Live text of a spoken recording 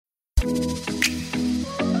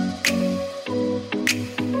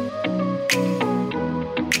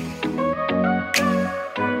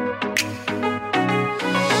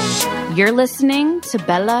You're listening to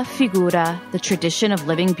Bella Figura, the tradition of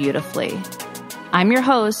living beautifully. I'm your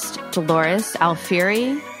host, Dolores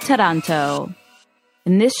Alfieri Taranto.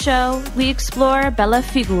 In this show, we explore Bella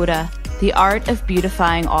Figura, the art of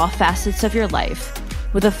beautifying all facets of your life,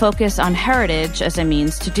 with a focus on heritage as a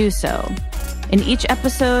means to do so. In each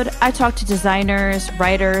episode, I talk to designers,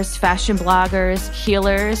 writers, fashion bloggers,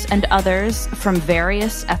 healers, and others from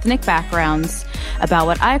various ethnic backgrounds about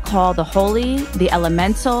what I call the holy, the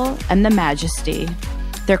elemental, and the majesty,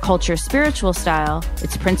 their culture's spiritual style,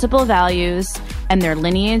 its principal values, and their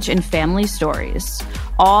lineage and family stories,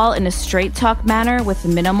 all in a straight-talk manner with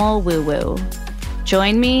minimal woo-woo.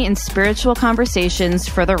 Join me in spiritual conversations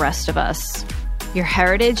for the rest of us. Your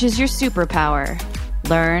heritage is your superpower.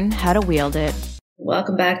 Learn how to wield it.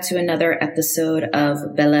 Welcome back to another episode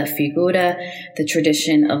of Bella Figura, the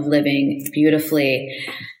tradition of living beautifully.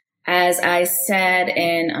 As I said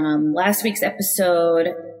in last week's episode,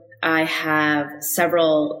 I have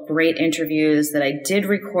several great interviews that I did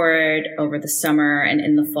record over the summer and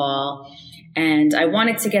in the fall, and I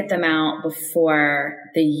wanted to get them out before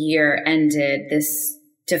the year ended, this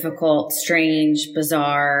difficult, strange,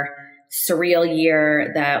 bizarre, surreal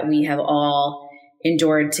year that we have all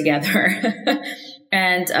endured together.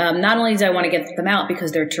 And not only do I want to get them out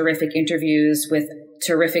because they're terrific interviews with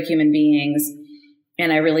terrific human beings,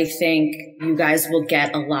 and I really think you guys will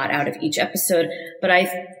get a lot out of each episode, but I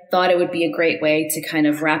thought it would be a great way to kind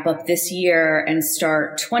of wrap up this year and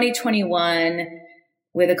start 2021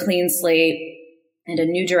 with a clean slate and a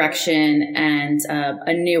new direction and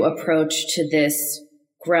a new approach to this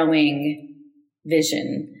growing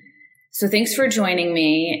vision. So thanks for joining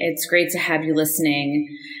me. It's great to have you listening.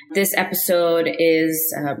 This episode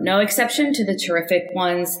is no exception to the terrific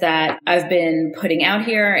ones that I've been putting out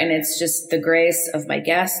here, and it's just the grace of my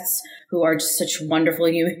guests who are just such wonderful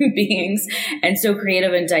human beings and so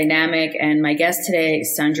creative and dynamic. And my guest today,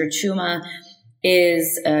 Sandra Chuma,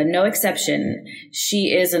 is no exception.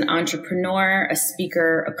 She is an entrepreneur, a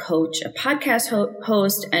speaker, a coach, a podcast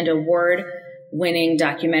host, and award-winning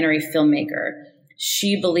documentary filmmaker.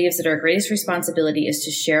 She believes that our greatest responsibility is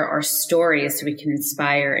to share our stories so we can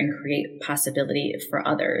inspire and create possibility for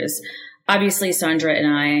others. Obviously, Sandra and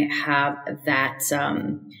I have that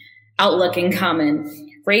outlook in common.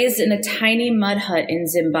 Raised in a tiny mud hut in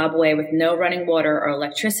Zimbabwe with no running water or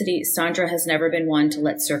electricity, Sandra has never been one to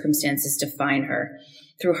let circumstances define her.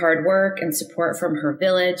 Through hard work and support from her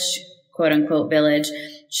village, quote unquote village,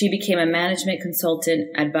 she became a management consultant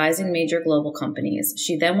advising major global companies.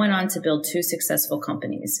 She then went on to build 2 successful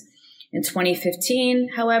companies. In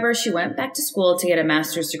 2015, however, she went back to school to get a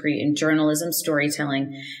master's degree in journalism,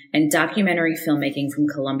 storytelling, and documentary filmmaking from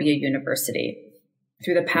Columbia University.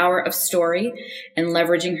 Through the power of story and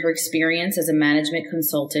leveraging her experience as a management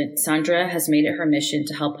consultant, Sandra has made it her mission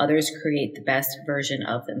to help others create the best version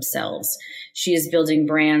of themselves. She is building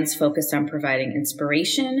brands focused on providing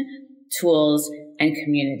inspiration, tools, and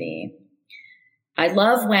community. I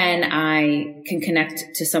love when I can connect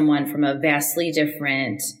to someone from a vastly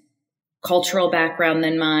different cultural background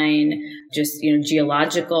than mine, just,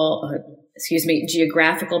 geographical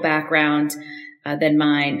background than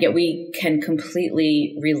mine, yet we can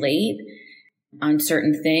completely relate on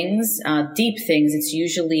certain things, deep things. It's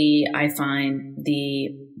usually, I find,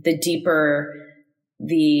 the deeper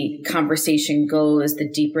the conversation goes, the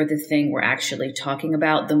deeper the thing we're actually talking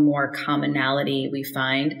about, the more commonality we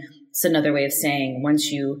find. It's another way of saying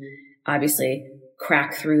once you obviously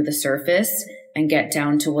crack through the surface and get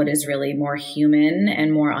down to what is really more human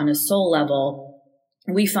and more on a soul level,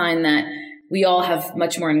 we find that we all have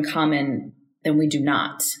much more in common than we do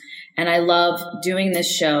not. And I love doing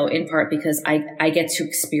this show in part because I get to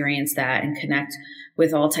experience that and connect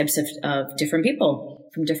with all types of different people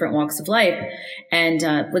from different walks of life. And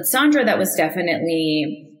with Sandra, that was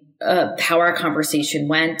definitely how our conversation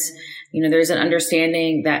went. There's an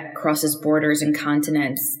understanding that crosses borders and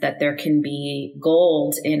continents, that there can be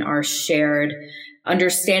gold in our shared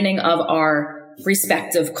understanding of our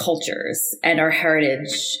respective cultures and our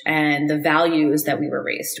heritage and the values that we were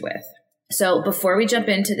raised with. So before we jump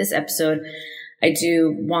into this episode, I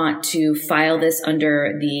do want to file this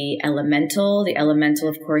under the elemental,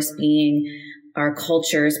 of course, being our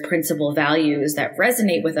culture's principal values that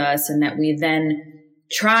resonate with us and that we then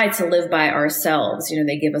try to live by ourselves.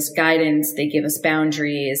 They give us guidance, they give us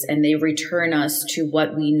boundaries, and they return us to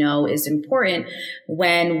what we know is important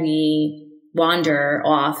when we wander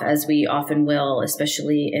off, as we often will,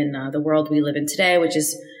 especially in the world we live in today, which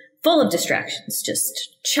is full of distractions, just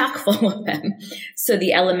chock full of them. So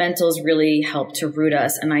the elementals really help to root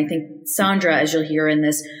us. And I think Sandra, as you'll hear in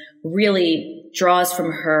this, really draws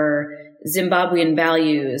from her Zimbabwean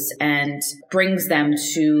values and brings them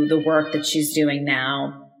to the work that she's doing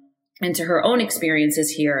now and to her own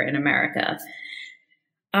experiences here in America.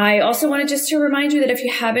 I also wanted just to remind you that if you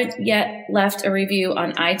haven't yet left a review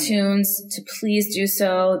on iTunes, to please do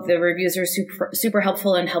so. The reviews are super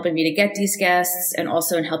helpful in helping me to get these guests and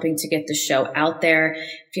also in helping to get the show out there.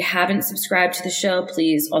 If you haven't subscribed to the show,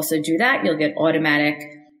 please also do that. You'll get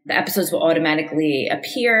the episodes will automatically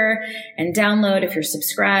appear and download if you're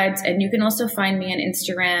subscribed. And you can also find me on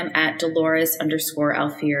Instagram at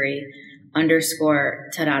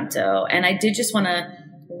Dolores_Alfieri_Taranto. And I did just want to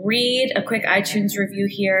read a quick iTunes review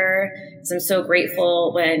here, because I'm so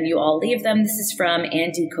grateful when you all leave them. This is from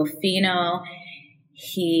Andy Cofino.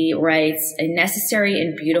 He writes, "A necessary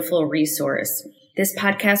and beautiful resource. This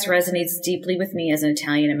podcast resonates deeply with me as an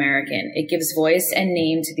Italian American. It gives voice and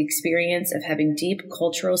name to the experience of having deep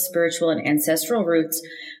cultural, spiritual, and ancestral roots,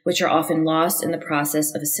 which are often lost in the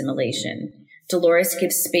process of assimilation. Dolores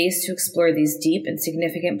gives space to explore these deep and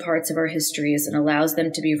significant parts of our histories and allows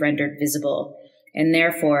them to be rendered visible and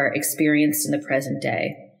therefore experienced in the present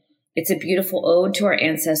day. It's a beautiful ode to our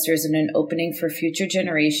ancestors and an opening for future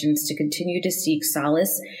generations to continue to seek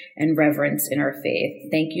solace and reverence in our faith.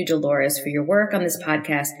 Thank you, Dolores, for your work on this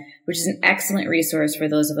podcast, which is an excellent resource for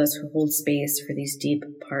those of us who hold space for these deep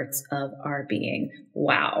parts of our being."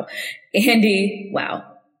 Wow. Andy, wow.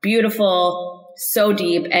 Beautiful. So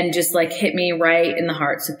deep and just like hit me right in the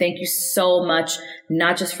heart. So thank you so much,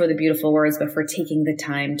 not just for the beautiful words, but for taking the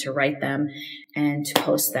time to write them and to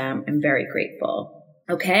post them. I'm very grateful.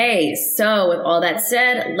 Okay, so with all that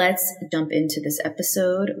said, let's jump into this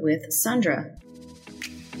episode with Sandra.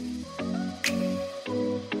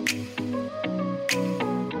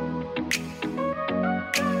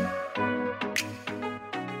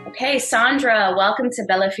 Okay, Sandra, welcome to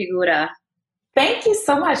Bella Figura. Thank you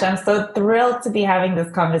so much. I'm so thrilled to be having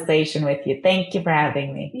this conversation with you. Thank you for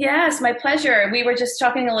having me. Yes, my pleasure. We were just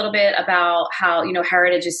talking a little bit about how,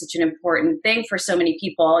 heritage is such an important thing for so many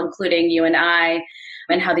people, including you and I,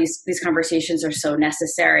 and how these conversations are so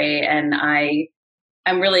necessary. And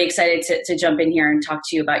I'm really excited to jump in here and talk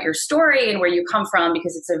to you about your story and where you come from,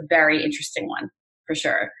 because it's a very interesting one, for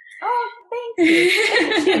sure. Oh, thank you.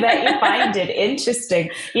 Thank you that you find it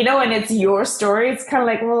interesting. When it's your story, it's kind of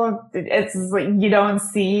like, well, it's like you don't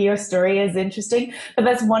see your story as interesting. But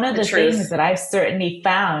that's one of the things that I've certainly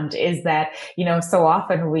found is that, so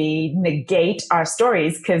often we negate our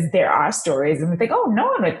stories because they're our stories and we think, oh, no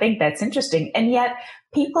one would think that's interesting. And yet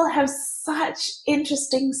people have such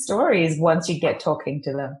interesting stories once you get talking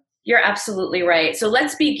to them. You're absolutely right. So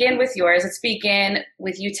let's begin with yours. Let's begin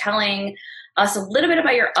with you telling us a little bit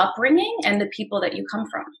about your upbringing and the people that you come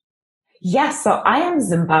from. Yes, so I am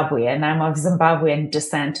Zimbabwean. I'm of Zimbabwean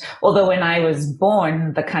descent. Although when I was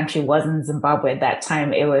born, the country wasn't Zimbabwe at that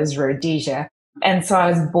time, it was Rhodesia. And so I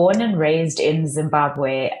was born and raised in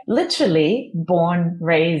Zimbabwe, literally born,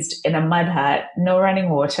 raised in a mud hut, no running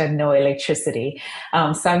water, no electricity.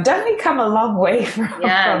 So I've definitely come a long way from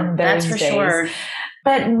those that's for days. Sure.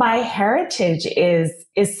 But my heritage is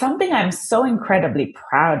something I'm so incredibly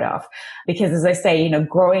proud of, because as I say,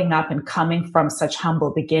 growing up and coming from such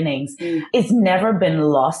humble beginnings, it's never been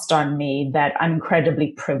lost on me that I'm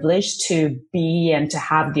incredibly privileged to be and to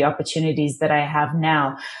have the opportunities that I have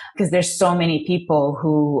now, because there's so many people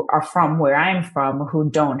who are from where I'm from who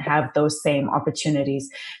don't have those same opportunities.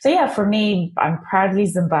 So yeah, for me, I'm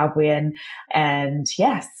proudly Zimbabwean, and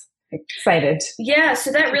yes, excited. Yeah,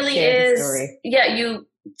 so that really is,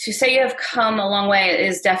 to say you have come a long way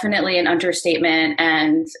is definitely an understatement,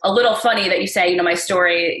 and a little funny that you say, my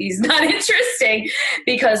story is not interesting,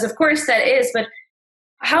 because of course that is, but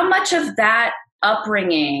how much of that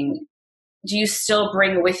upbringing do you still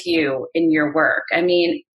bring with you in your work? I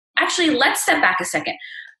mean, actually, let's step back a second.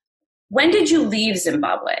 When did you leave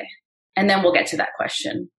Zimbabwe? And then we'll get to that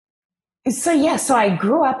question. So I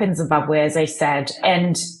grew up in Zimbabwe, as I said,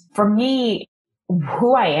 and for me,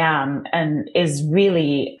 who I am and is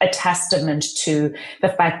really a testament to the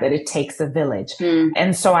fact that it takes a village.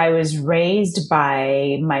 And so I was raised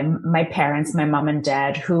by my parents, my mom and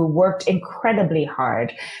dad, who worked incredibly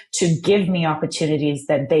hard to give me opportunities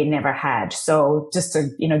that they never had. So just to,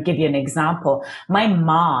 give you an example, my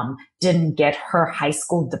mom didn't get her high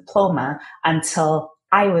school diploma until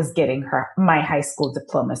I was getting my high school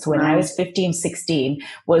diploma. So when I was 15, 16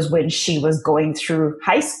 was when she was going through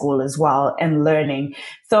high school as well and learning.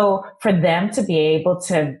 So for them to be able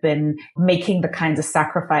to have been making the kinds of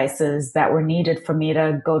sacrifices that were needed for me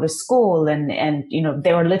to go to school, and,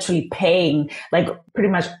 they were literally paying like pretty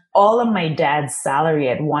much all of my dad's salary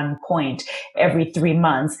at one point every 3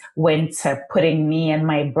 months went to putting me and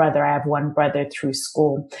my brother, I have one brother, through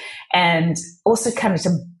school. And also kind of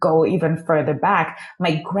to go even further back,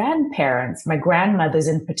 my grandparents, my grandmothers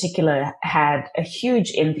in particular, had a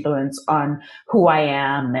huge influence on who I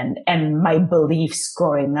am and my beliefs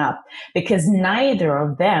growing up, because neither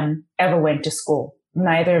of them ever went to school.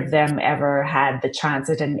 Neither of them ever had the chance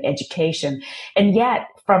at an education. And yet,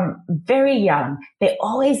 from very young, they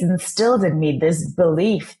always instilled in me this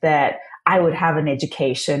belief that I would have an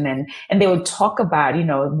education, and they would talk about,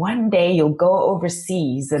 one day you'll go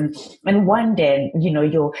overseas, and one day,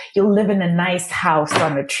 you'll live in a nice house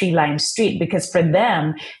on a tree-lined street, because for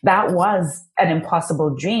them, that was an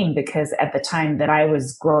impossible dream, because at the time that I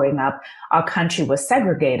was growing up, our country was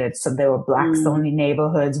segregated. So there were blacks only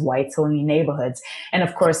neighborhoods, whites only neighborhoods. And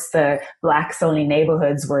of course, the blacks only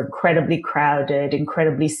neighborhoods were incredibly crowded,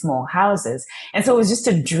 incredibly small houses. And so it was just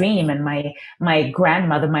a dream. And my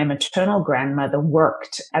grandmother, my maternal grandmother,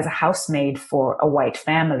 worked as a housemaid for a white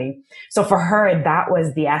family. So for her, that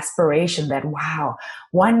was the aspiration that, wow,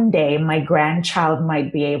 one day my grandchild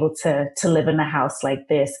might be able to live in a house like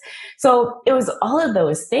this. So it was all of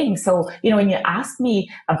those things. So, when you ask me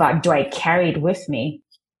about, do I carry it with me?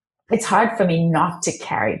 It's hard for me not to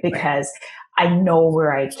carry, because I know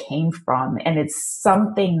where I came from. And it's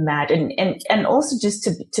something that, and also just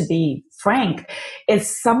to be frank,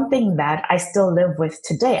 it's something that I still live with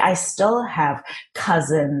today. I still have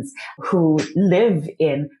cousins who live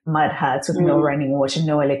in mud huts with no running water,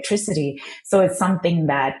 no electricity. So it's something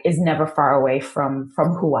that is never far away from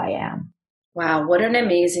who I am. Wow, what an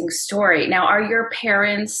amazing story. Now, are your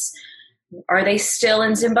parents, are they still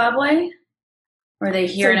in Zimbabwe? Or are they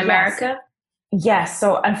here in America? Yes.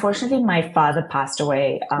 So unfortunately, my father passed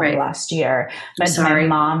away last year, but my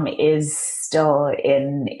mom is still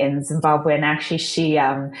in Zimbabwe. And actually, she,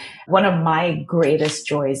 one of my greatest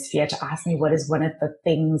joys, if you had to ask me what is one of the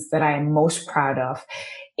things that I am most proud of,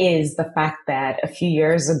 is the fact that a few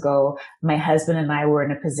years ago, my husband and I were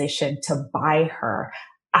in a position to buy her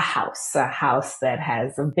a house that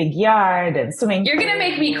has a big yard and swimming. You're going to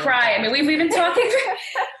make me cry. I mean, we've been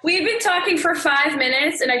talking for 5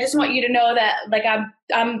 minutes, and I just want you to know that, like,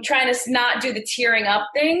 I'm trying to not do the tearing up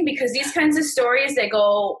thing, because these kinds of stories, they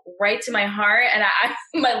go right to my heart, and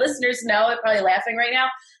my listeners know, they're probably laughing right now.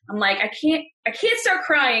 I'm like, I can't start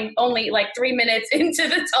crying only like 3 minutes into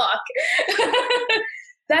the talk.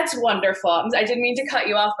 That's wonderful. I didn't mean to cut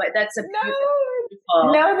you off, but that's a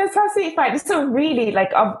beautiful. No, that's absolutely fine. So really,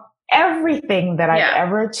 like, of everything that I've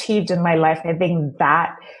ever achieved in my life, I think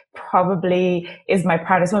that probably is my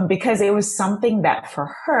proudest one, because it was something that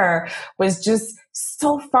for her was just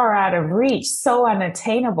so far out of reach, so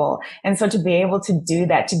unattainable. And so to be able to do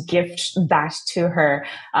that, to gift that to her,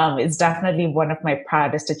 is definitely one of my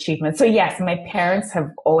proudest achievements. So yes, my parents have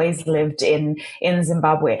always lived in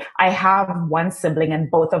Zimbabwe. I have one sibling,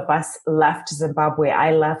 and both of us left Zimbabwe.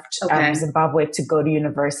 I left Zimbabwe to go to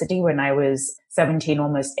university when I was 17,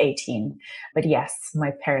 almost 18. But yes,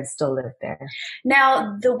 my parents still live there.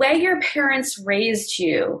 Now, the way your parents raised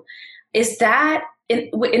you, is that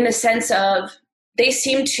in the sense of, they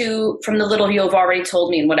seem to, from the little you have already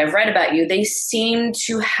told me and what I've read about you, they seem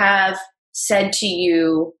to have said to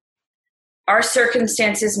you, our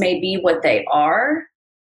circumstances may be what they are,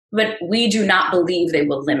 but we do not believe they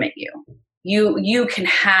will limit you. You can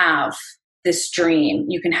have this dream.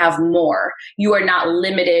 You can have more. You are not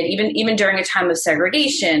limited. Even during a time of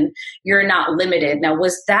segregation, you're not limited. Now,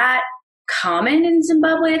 was that common in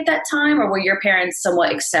Zimbabwe at that time, or were your parents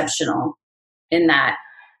somewhat exceptional in that?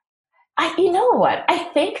 You know what? I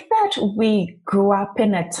think that we grew up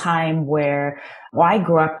in a time where, I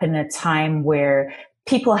grew up in a time where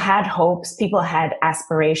people had hopes, people had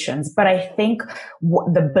aspirations, but I think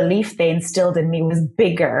the belief they instilled in me was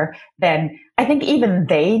bigger than, I think even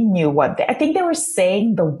they knew I think they were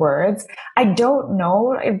saying the words. I don't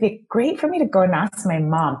know. It'd be great for me to go and ask my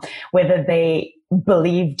mom whether they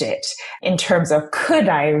believed it in terms of, could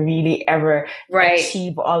I really ever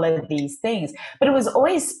achieve all of these things? But it was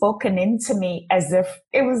always spoken into me as if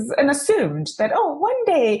it was an assumed that, one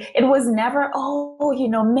day. It was never,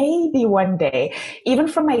 maybe one day. Even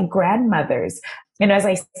from my grandmothers, As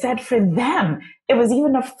I said, for them, it was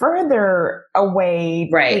even a further away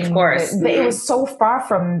right, of course. It was so far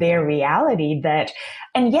from their reality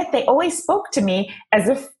and yet they always spoke to me as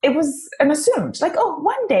if it was an assumed, like, oh,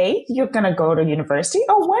 one day you're going to go to university.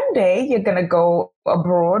 Oh, one day you're going to go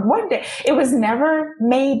abroad. One day. It was never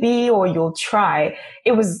maybe, or you'll try.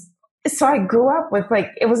 It was, so I grew up with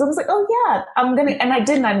it was almost like, oh yeah, and I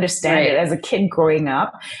didn't understand it as a kid growing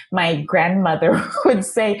up. My grandmother would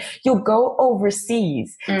say, you'll go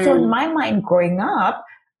overseas. So in my mind growing up,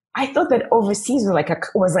 I thought that overseas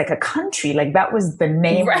was like a country, like that was the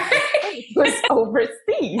name. Right. Was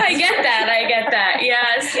overseas. I get that.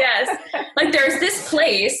 Yes. Like there's this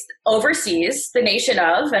place overseas, the nation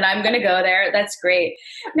of, and I'm going to go there. That's great.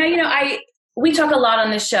 Now, we talk a lot on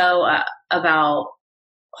this show about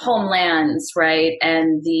homelands, right?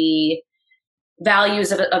 And the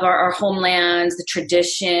values of our homelands, the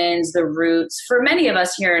traditions, the roots. For many of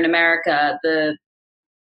us here in America,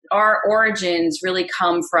 our origins really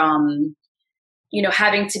come from,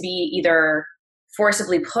 having to be either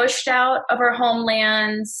forcibly pushed out of our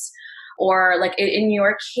homelands, or like in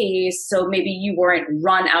your case, so maybe you weren't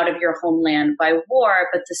run out of your homeland by war,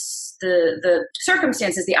 but the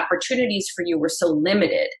circumstances, the opportunities for you were so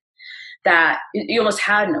limited that you almost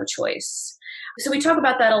had no choice. So we talk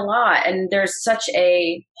about that a lot, and there's such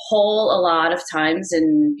a hole a lot of times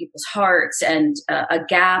in people's hearts and a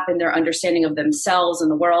gap in their understanding of themselves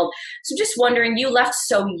and the world. So just wondering, you left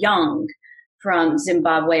so young from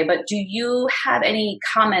Zimbabwe, but do you have any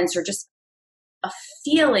comments or just a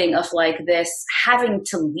feeling of like this having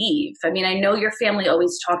to leave? I mean, I know your family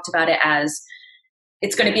always talked about it as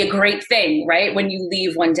it's going to be a great thing, right? When you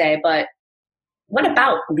leave one day, but what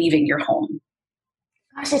about leaving your home?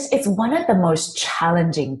 Gosh, it's one of the most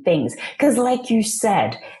challenging things because, like you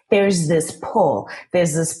said, there's this pull.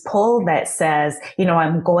 There's this pull that says,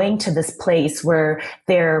 I'm going to this place where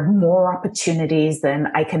there are more opportunities than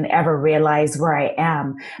I can ever realize where I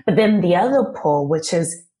am. But then the other pull, which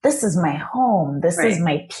is, this is my home. This is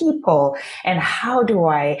my people. And how do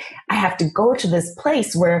I have to go to this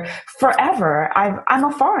place where forever I'm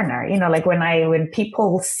a foreigner. Like when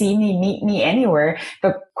people see me, meet me anywhere,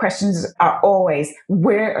 the questions are always,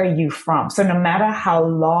 where are you from? So no matter how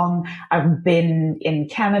long I've been in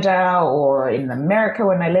Canada or in America,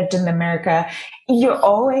 when I lived in America, you're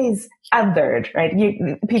always othered, right?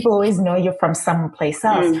 People always know you're from someplace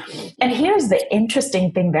else. And here's the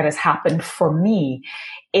interesting thing that has happened for me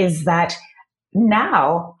is that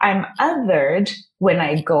now I'm othered when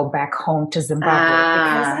I go back home to Zimbabwe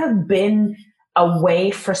because I've been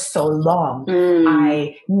away for so long.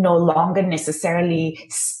 I no longer necessarily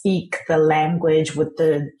speak the language with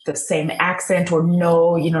the same accent or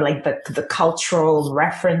know, like the cultural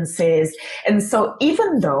references. And so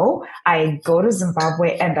even though I go to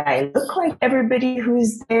Zimbabwe and I look like everybody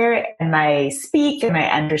who's there and I speak and I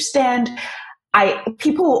understand,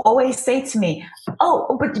 people will always say to me,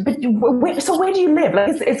 oh, but so where do you live?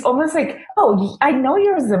 Like it's almost like, oh, I know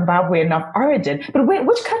you're a Zimbabwean of origin, but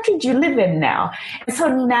which country do you live in now? And so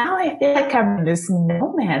now I feel like I'm in this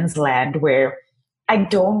no man's land where I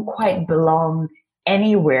don't quite belong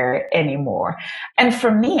anywhere anymore. And for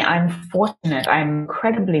me, I'm fortunate. I'm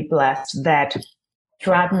incredibly blessed that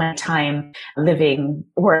throughout my time living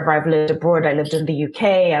wherever I've lived abroad, I lived in the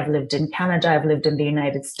UK, I've lived in Canada, I've lived in the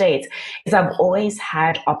United States, is I've always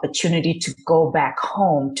had opportunity to go back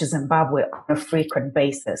home to Zimbabwe on a frequent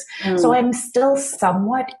basis. So I'm still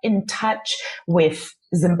somewhat in touch with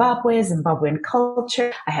Zimbabwean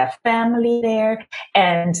culture. I have family there.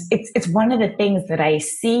 And it's one of the things that I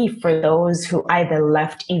see for those who either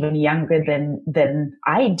left even younger than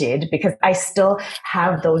I did, because I still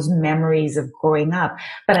have those memories of growing up.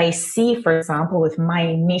 But I see, for example, with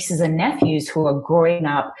my nieces and nephews who are growing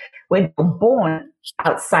up, when they're born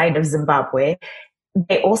outside of Zimbabwe,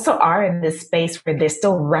 they also are in this space where they're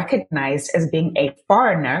still recognized as being a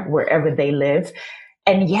foreigner wherever they live.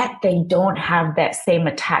 And yet they don't have that same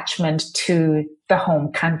attachment to the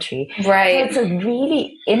home country. Right. So it's a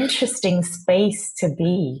really interesting space to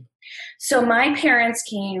be. So my parents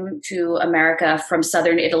came to America from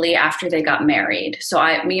Southern Italy after they got married. So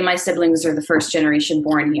me and my siblings are the first generation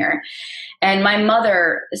born here. And my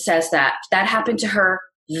mother says that happened to her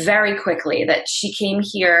very quickly, that she came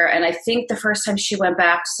here. And I think the first time she went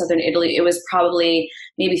back to Southern Italy, it was probably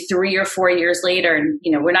maybe 3 or 4 years later. And,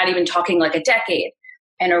 we're not even talking like a decade.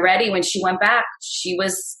 And already when she went back, she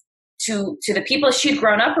was to the people she'd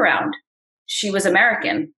grown up around. She was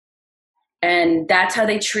American. And that's how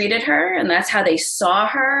they treated her. And that's how they saw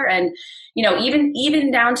her. And,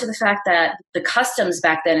 even down to the fact that the customs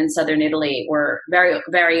back then in southern Italy were very,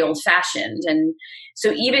 very old fashioned. And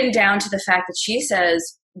so even down to the fact that she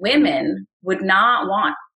says women would not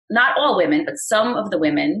want, not all women, but some of the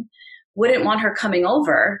women wouldn't want her coming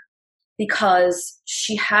over because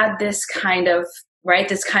she had this kind of, right,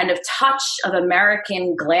 this kind of touch of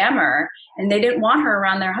American glamour, and they didn't want her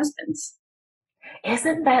around their husbands.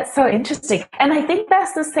 Isn't that so interesting? And I think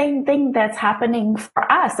that's the same thing that's happening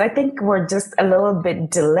for us. I think we're just a little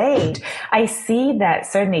bit delayed. I see that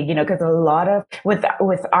certainly, because a lot of, with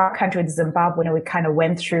our country, Zimbabwe, we kind of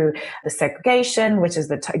went through the segregation, which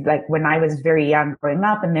is like when I was very young growing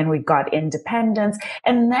up, and then we got independence.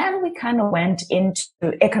 And then we kind of went into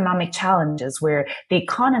economic challenges where the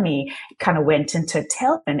economy kind of went into a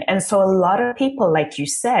tailspin. And so a lot of people, like you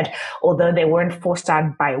said, although they weren't forced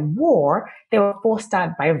out by war, they were forced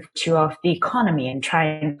out by virtue of the economy and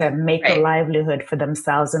trying to make a livelihood for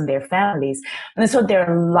themselves and their families. And so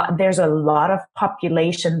there's a lot of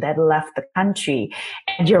population that left the country.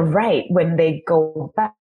 And you're right, when they go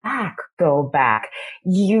back,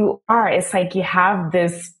 it's like you have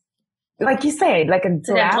this, like you say, like a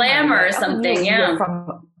glamour or something, You're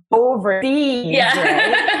from overseas,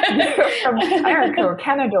 right? You're from America or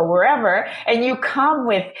Canada or wherever, and you come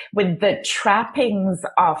with the trappings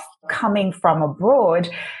of coming from abroad.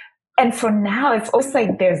 And so now it's almost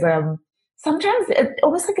like there's sometimes it's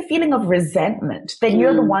almost like a feeling of resentment that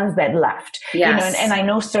you're the ones that left. Yes. And I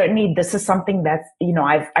know certainly this is something that's,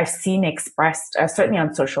 I've seen expressed certainly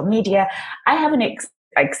on social media. I haven't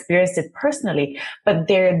experienced it personally, but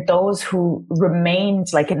there are those who remained,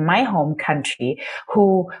 like in my home country,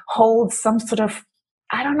 who hold some sort of,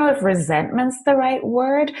 I don't know if resentment's the right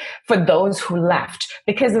word, for those who left,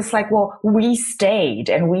 because it's like, well, we stayed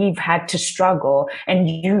and we've had to struggle, and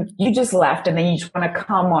you just left, and then you just want to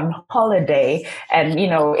come on holiday and,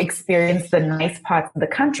 experience the nice parts of the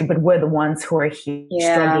country, but we're the ones who are here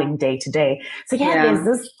struggling day to day. So there's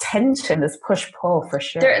this tension, this push-pull for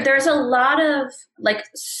sure. There's a lot of like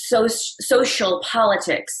social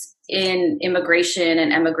politics in immigration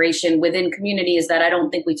and emigration within communities that I don't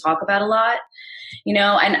think we talk about a lot.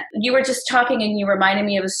 And you were just talking and you reminded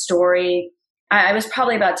me of a story. I was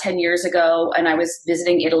probably about 10 years ago, and I was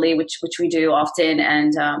visiting Italy, which we do often.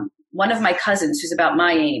 And one of my cousins, who's about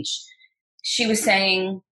my age, she was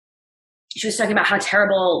talking about how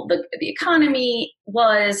terrible the economy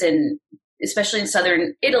was, and especially in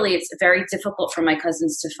southern Italy, it's very difficult for my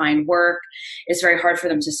cousins to find work. It's very hard for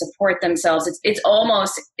them to support themselves. It's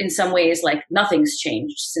almost in some ways like nothing's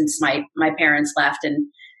changed since my parents left and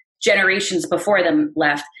generations before them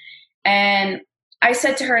left. And I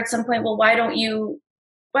said to her at some point, well, why don't you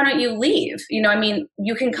leave?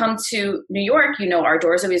 You can come to New York, our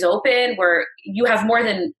doors always open, where you have more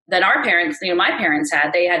than our parents, my parents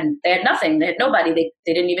had. They had nothing. They had nobody.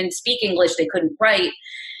 They didn't even speak English. They couldn't write.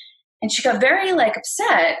 And she got very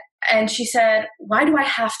upset. And she said, why do I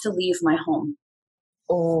have to leave my home?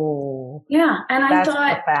 Oh, yeah. And I thought,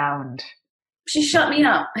 that's profound. She shut me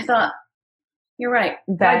up. I thought, you're right.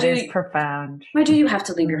 That is profound. Why do you have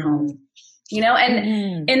to leave your home?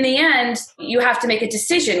 And in the end, you have to make a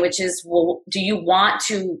decision, which is, well, do you want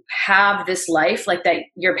to have this life like that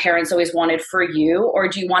your parents always wanted for you, or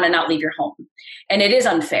do you want to not leave your home? And it is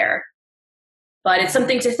unfair, but it's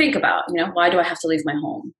something to think about. Why do I have to leave my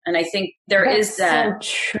home? And I think is that.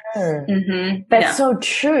 So true. That's so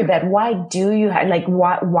true. That why do you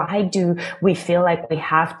why do we feel like we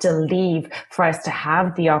have to leave for us to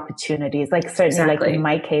have the opportunities? Like certainly, like in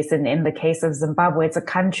my case, and in the case of Zimbabwe, it's a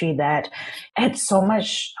country that had so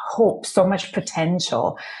much hope, so much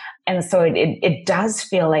potential. And so it does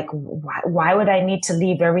feel like, why would I need to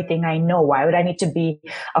leave everything I know? Why would I need to be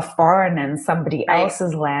a foreigner in somebody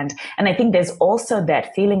else's land? And I think there's also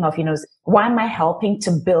that feeling of, why am I helping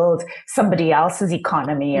to build somebody else's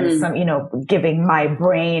economy and giving my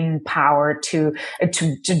brain power to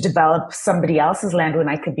develop somebody else's land when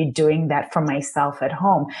I could be doing that for myself at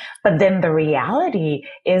home? But then the reality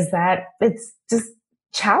is that it's just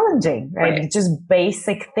challenging, right? Just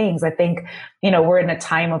basic things. I think, we're in a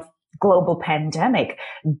time of global pandemic,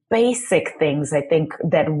 basic things I think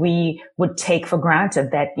that we would take for granted,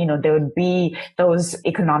 that, there would be those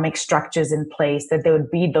economic structures in place, that there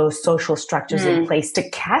would be those social structures in place to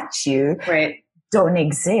catch you, don't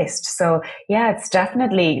exist. So it's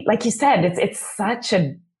definitely, like you said, it's such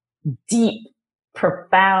a deep,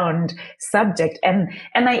 profound subject. And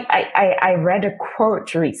I read a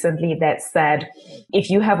quote recently that said, if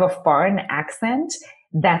you have a foreign accent,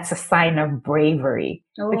 that's a sign of bravery.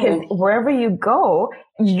 Oh. Because wherever you go,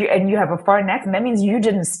 you have a foreign accent, that means you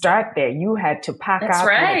didn't start there. You had to pack That's up,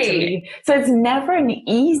 you had to right. leave. So it's never an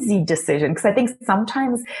easy decision. Because I think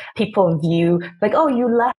sometimes people view like, oh,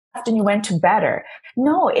 you left and you went to better.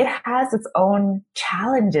 No, it has its own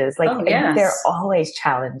challenges. Like Oh, yes. there are always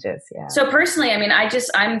challenges. Yeah. So personally, I mean,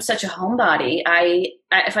 I'm such a homebody.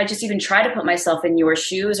 If I just even try to put myself in your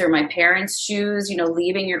shoes or my parents' shoes, you know,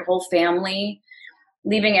 leaving your whole family,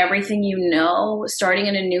 leaving everything, you know, starting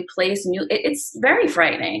in a new place, it's very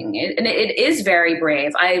frightening. And it is very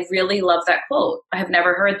brave. I really love that quote. I have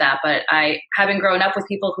never heard that, but having grown up with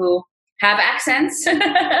people who have accents,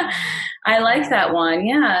 I like that one.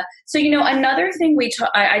 Yeah. So, you know, another thing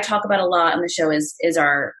I talk about a lot on the show is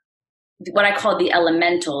our, what I call the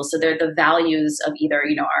elementals. So they're the values of either,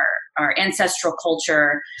 you know, our ancestral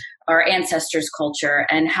culture, our ancestors' culture,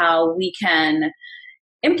 and how we can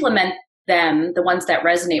implement them, the ones that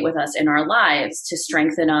resonate with us in our lives, to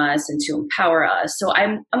strengthen us and to empower us. So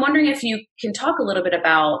I'm wondering if you can talk a little bit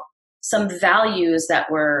about some values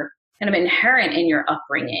that were kind of inherent in your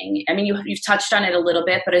upbringing. I mean, you've touched on it a little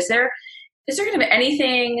bit, but is there kind of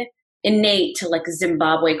anything innate to like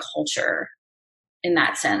Zimbabwe culture in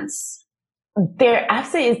that sense? There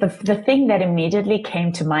absolutely is. The thing that immediately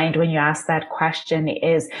came to mind when you asked that question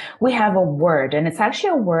is we have a word, and it's actually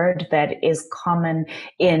a word that is common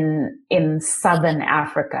in Southern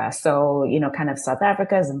Africa. So, you know, kind of South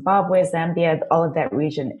Africa, Zimbabwe, Zambia, all of that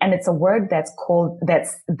region. And it's a word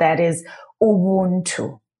that is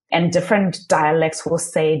Ubuntu. And different dialects will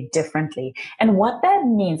say it differently. And what that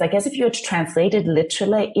means, I guess if you were to translate it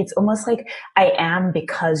literally, it's almost like I am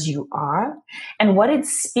because you are. And what it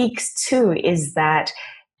speaks to is that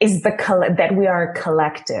we are a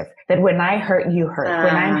collective, that when I hurt, you hurt.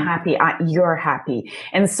 When I'm happy, you're happy.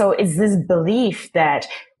 And so it's this belief that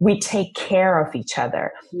we take care of each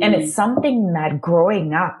other. And it's something that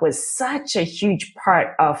growing up was such a huge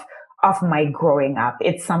part of my growing up.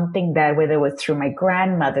 It's something that whether it was through my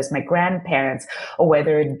grandmothers, my grandparents, or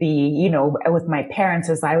whether it be, you know, with my parents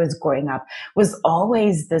as I was growing up, was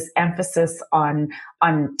always this emphasis on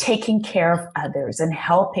taking care of others and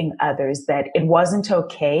helping others, that it wasn't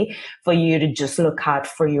okay for you to just look out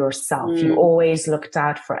for yourself. You always looked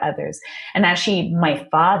out for others. And actually, my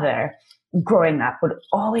father, growing up, would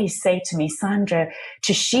always say to me, Sandra,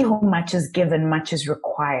 to she whom much is given, much is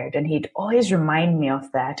required. And he'd always remind me of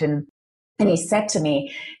that. And he said to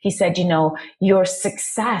me, he said, you know, your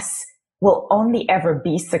success will only ever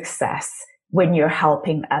be success when you're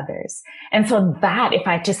helping others. And so that, if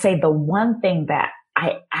I had to say the one thing that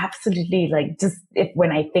I absolutely like, just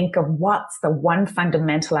when I think of what's the one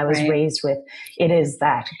fundamental I was raised with, it is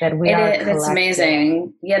that we are collective. That's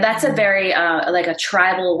amazing. Yeah, that's a very like a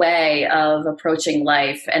tribal way of approaching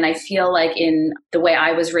life, and I feel like in the way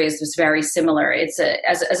I was raised was very similar. It's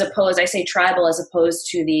as opposed, I say tribal as opposed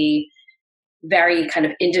to the very kind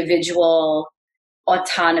of individual,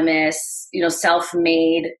 autonomous, you know,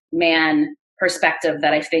 self-made man perspective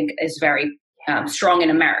that I think is very strong in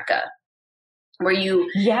America. Where you,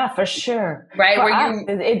 yeah, for sure, right? For where us,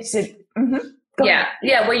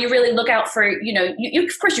 where you really look out for, you know, you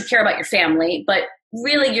of course you care about your family, but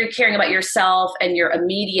really you're caring about yourself and your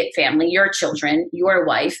immediate family, your children, your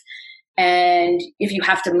wife. And if you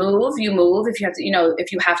have to move, you move. If you have to, you know,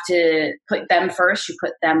 if you have to put them first, you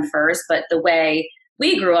put them first. But the way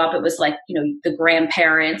we grew up, it was like, you know, the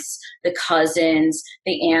grandparents, the cousins,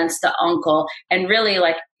 the aunts, the uncle, and really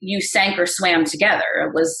like you sank or swam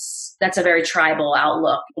together. That's a very tribal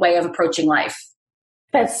outlook, way of approaching life.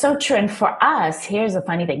 That's so true. And for us, here's a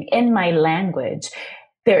funny thing. In my language,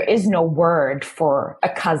 there is no word for a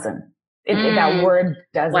cousin. That word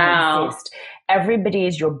doesn't exist. Everybody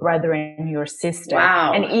is your brother and your sister.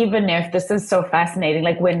 Wow. And even if this is so fascinating,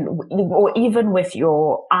 like or even with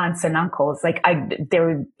your aunts and uncles, like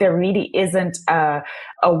there really isn't a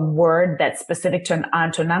word that's specific to an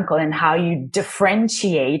aunt or an uncle. And how you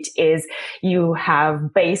differentiate is you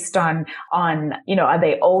have based on, you know, are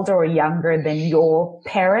they older or younger than your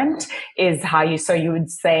parent, is how so you would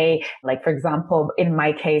say, like, for example, in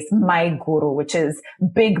my case, my guru, which is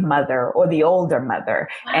big mother or the older mother.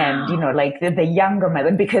 Wow. And, you know, like the younger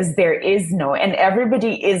mother, because there is no, and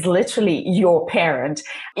everybody is literally your parent,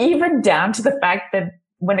 even down to the fact that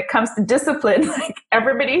when it comes to discipline, like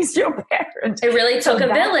everybody's your parent. It really took a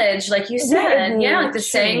village, like you said. Yeah, like the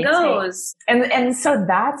saying goes. And so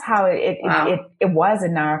that's how it was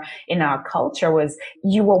in our culture, was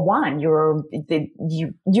you were one.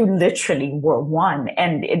 You literally were one.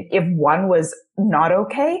 And if one was not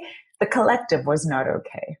okay, the collective was not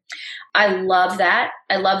okay. I love that.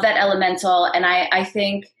 I love that elemental. And I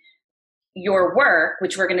think your work,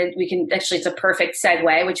 which it's a perfect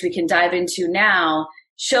segue, which we can dive into now,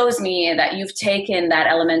 shows me that you've taken that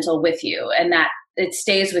elemental with you and that it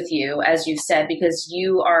stays with you, as you've said, because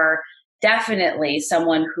you are definitely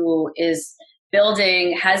someone who has built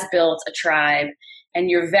a tribe, and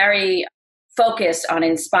you're very focused on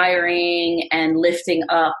inspiring and lifting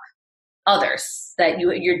up others. That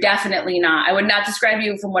you're definitely not, I would not describe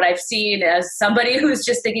you from what I've seen as somebody who's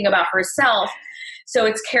just thinking about herself. So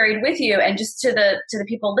it's carried with you. And just to the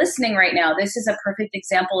people listening right now, this is a perfect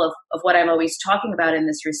example of what I'm always talking about in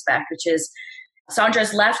this respect, which is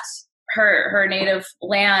Sandra's left her native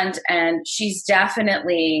land, and she's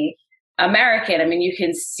definitely American. I mean, you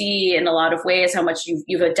can see in a lot of ways how much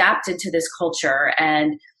you've adapted to this culture,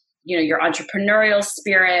 and your entrepreneurial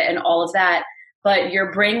spirit and all of that. But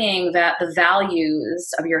you're bringing the values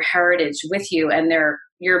of your heritage with you, and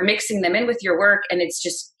you're mixing them in with your work, and it's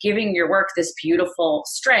just giving your work this beautiful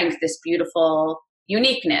strength, this beautiful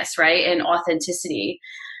uniqueness, right, and authenticity.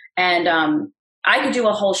 And I could do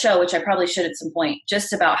a whole show, which I probably should at some point,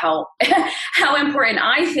 just about how how important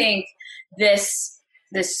I think this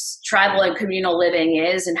tribal and communal living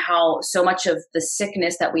is, and how so much of the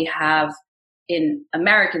sickness that we have in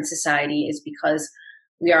American society is because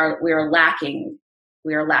we are lacking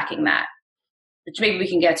that, which maybe we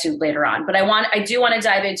can get to later on. But I do want to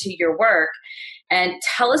dive into your work and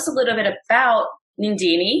tell us a little bit about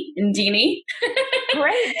Ndini.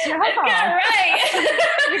 Great job. Got right.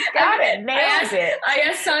 You got it. Nailed it. I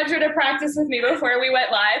asked Sandra to practice with me before we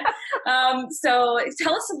went live. So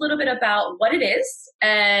tell us a little bit about what it is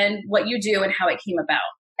and what you do and how it came about,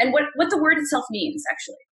 and what the word itself means,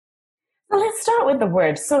 actually. Well, let's start with the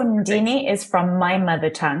word. So Ndini is from my mother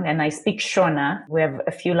tongue, and I speak Shona. We have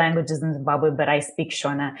a few languages in Zimbabwe, but I speak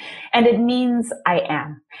Shona, and it means I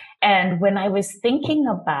am. And when I was thinking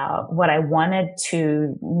about what I wanted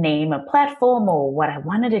to name a platform or what I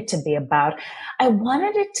wanted it to be about, I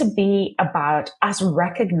wanted it to be about us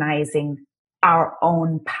recognizing our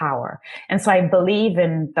own power. And so I believe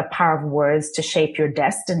in the power of words to shape your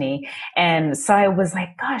destiny. And so I was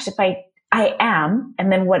like, gosh, if I am,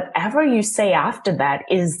 and then whatever you say after that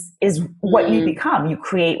is what you become, you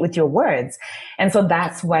create with your words. And so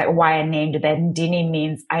that's why I named it that. Ndini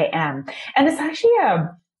means I am. And it's actually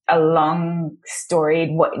a long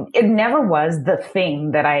story. It never was the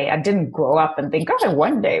thing that I didn't grow up and think, oh,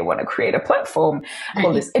 one day I want to create a platform.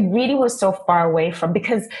 Well, it really was so far away from,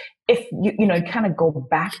 because if you kind of go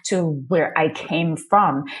back to where I came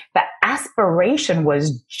from, the aspiration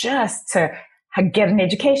was just to get an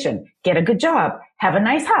education, get a good job, have a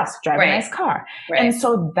nice house, drive a nice car. Right. And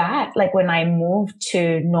so that, like when I moved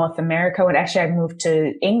to North America, I moved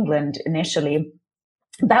to England initially,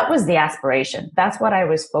 that was the aspiration. That's what I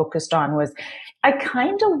was focused on. Was I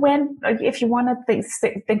kind of went, if you want to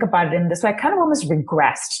think about it in this way, I kind of almost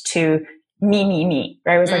regressed to me,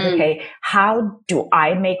 right? I was like, okay, how do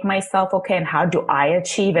I make myself okay? And how do I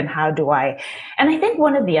achieve? And and I think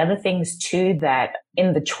one of the other things too, that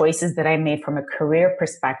in the choices that I made from a career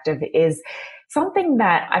perspective, is something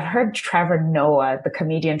that I've heard Trevor Noah, the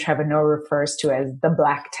comedian Trevor Noah, refers to as the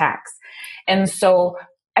black tax. And so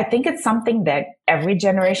I think it's something that every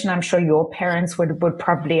generation, I'm sure your parents would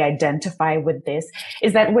probably identify with this,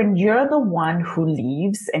 is that when you're the one who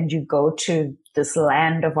leaves and you go to this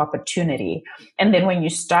land of opportunity, and then when you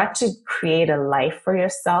start to create a life for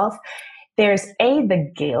yourself, there's the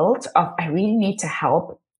guilt of, I really need to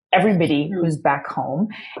help everybody who's back home.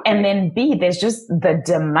 And then B, there's just the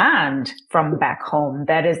demand from back home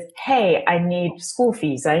that is, hey, I need school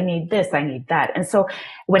fees. I need this, I need that. And so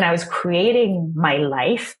when I was creating my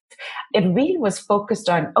life, it really was focused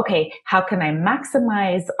on, okay, how can I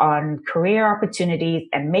maximize on career opportunities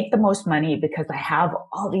and make the most money, because I have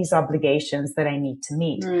all these obligations that I need to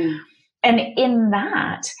meet. And in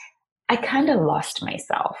that, I kind of lost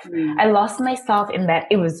myself. I lost myself in that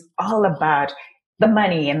it was all about the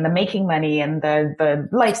money and the making money and the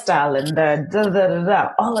lifestyle and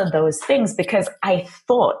the all of those things, because I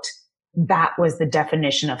thought that was the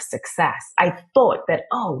definition of success. I thought that,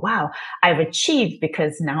 oh, wow, I've achieved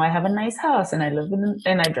because now I have a nice house and I live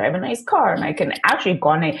and I drive a nice car and I can actually go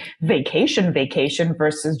on a vacation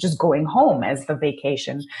versus just going home as the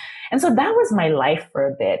vacation. And so that was my life for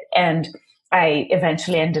a bit. And I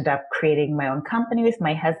eventually ended up creating my own company with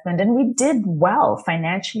my husband, and we did well.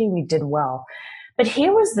 Financially, we did well. But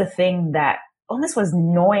here was the thing that almost was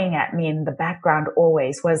gnawing at me in the background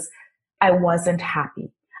always, was I wasn't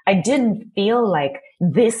happy. I didn't feel like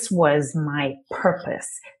this was my purpose.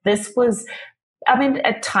 This was,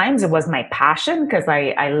 at times it was my passion because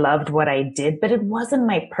I loved what I did, but it wasn't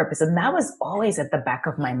my purpose. And that was always at the back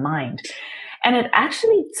of my mind. And it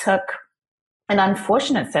actually took an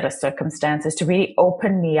unfortunate set of circumstances to really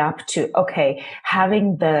open me up to, okay,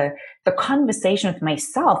 having the conversation with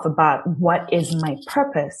myself about what is my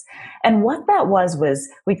purpose. And what that was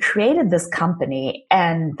we created this company,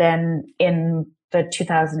 and then in the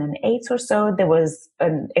 2008 or so, there was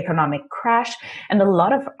an economic crash, and a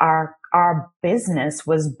lot of our business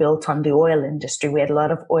was built on the oil industry. We had a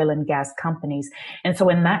lot of oil and gas companies. And so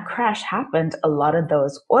when that crash happened, a lot of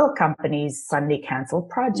those oil companies suddenly canceled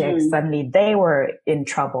projects. Suddenly they were in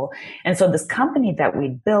trouble. And so this company that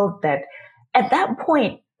we built, that at that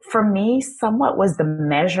point, for me, somewhat was the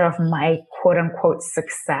measure of my quote unquote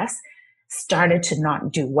success, started to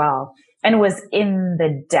not do well. And it was in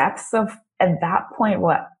the depths of, at that point,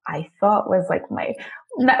 what I thought was like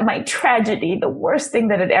my tragedy, the worst thing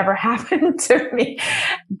that had ever happened to me,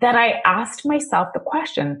 that I asked myself the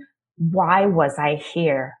question, why was I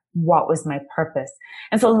here? What was my purpose?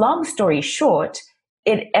 And so long story short,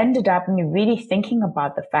 it ended up me really thinking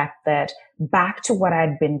about the fact that back to what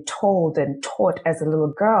I'd been told and taught as a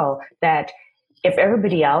little girl, that if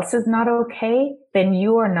everybody else is not okay, then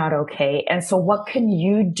you are not okay. And so what can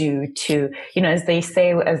you do to, as they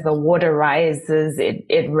say, as the water rises,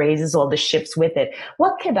 it raises all the ships with it.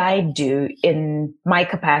 What could I do in my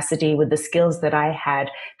capacity with the skills that I had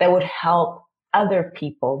that would help other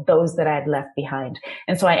people, those that I had left behind?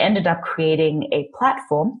 And so I ended up creating a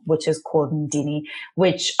platform, which is called Ndini,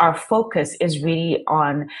 which our focus is really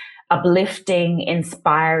on uplifting,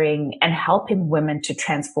 inspiring, and helping women to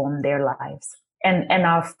transform their lives. And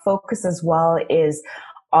our focus as well is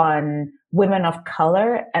on women of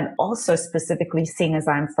color, and also specifically, seeing as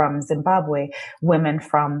I'm from Zimbabwe, women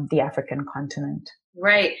from the African continent.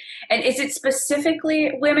 Right. And is it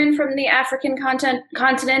specifically women from the African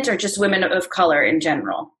continent or just women of color in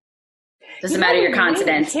general? Doesn't matter your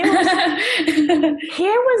continent. Here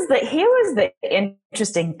was the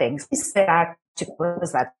interesting thing. He said,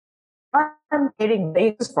 was that I'm getting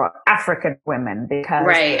these for African women because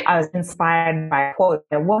I was inspired by a quote,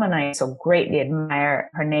 a woman I so greatly admire.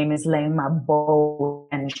 Her name is Lema Bo,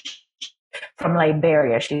 and from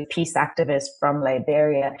Liberia. She's a peace activist from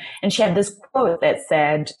Liberia. And she had this quote that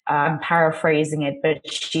said, I'm paraphrasing it, but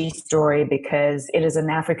she's story because it is an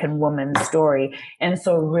African woman's story. And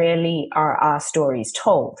so rarely are our stories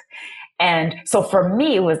told. And so for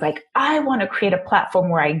me, it was like, I want to create a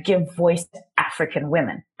platform where I give voice to African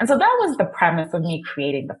women. And so that was the premise of me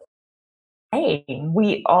creating the platform.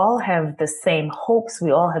 We all have the same hopes.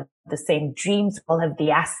 We all have the same dreams. We all have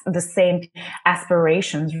the same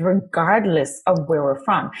aspirations, regardless of where we're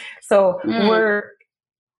from. So we're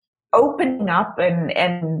opening up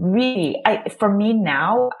and really, for me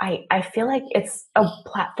now, I feel like it's a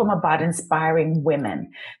platform about inspiring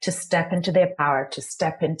women to step into their power, to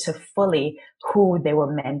step into fully who they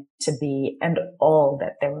were meant to be and all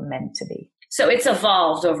that they were meant to be. So it's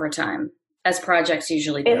evolved over time, as projects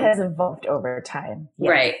usually do. It has evolved over time. Yes.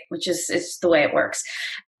 Right, which is it's the way it works.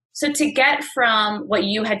 So to get from what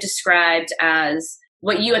you had described as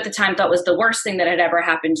what you at the time thought was the worst thing that had ever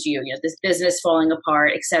happened to you, this business falling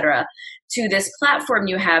apart, et cetera, to this platform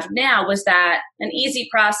you have now, was that an easy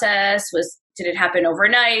process? Did it happen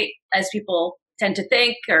overnight, as people tend to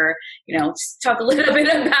think? Or, just talk a little bit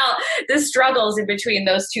about the struggles in between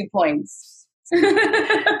those 2 points.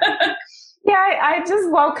 Yeah, I just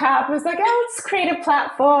woke up and was like, let's create a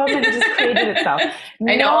platform, and it just created itself.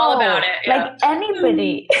 I know all about it. Yeah. Like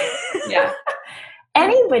anybody. Yeah.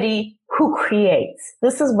 Anybody who creates,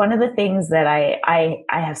 this is one of the things that I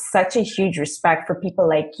have such a huge respect for, people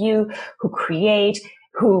like you who create,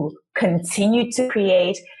 who continue to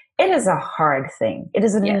create. It is a hard thing. It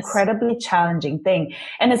is an incredibly challenging thing.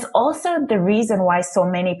 And it's also the reason why so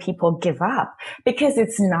many people give up, because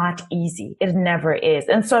it's not easy. It never is.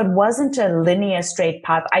 And so it wasn't a linear, straight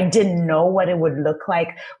path. I didn't know what it would look like.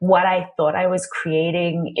 What I thought I was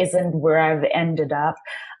creating isn't where I've ended up.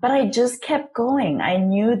 But I just kept going. I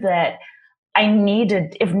knew that I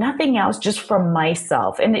needed, if nothing else, just for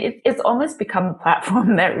myself. And it's almost become a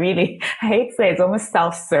platform that really, I hate to say, it's almost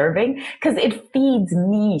self-serving, because it feeds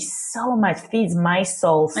me so much, feeds my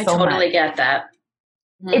soul so much. I totally get that.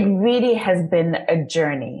 It really has been a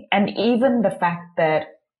journey. And even the fact that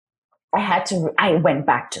I went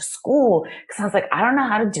back to school because I was like, I don't know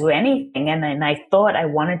how to do anything. And then I thought I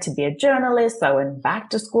wanted to be a journalist. So I went back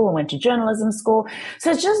to school and went to journalism school.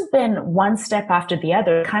 So it's just been one step after the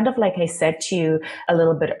other, kind of like I said to you a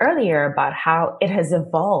little bit earlier about how it has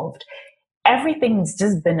evolved. Everything's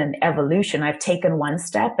just been an evolution. I've taken one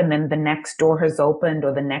step and then the next door has opened,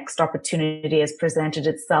 or the next opportunity has presented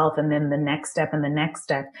itself, and then the next step and the next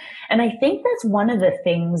step. And I think that's one of the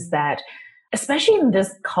things that especially in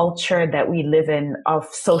this culture that we live in of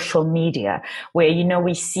social media, where,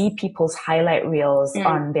 we see people's highlight reels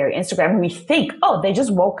on their Instagram. We think, oh, they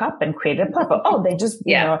just woke up and created a platform. Oh, they just,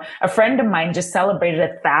 a friend of mine just celebrated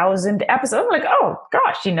 1,000 episodes. I'm like, oh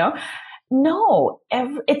gosh, No,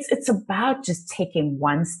 it's about just taking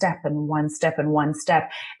one step and one step and one step.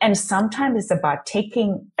 And sometimes it's about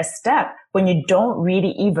taking a step when you don't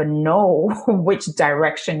really even know which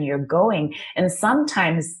direction you're going. And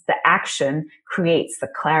sometimes the action creates the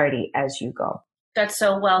clarity as you go. That's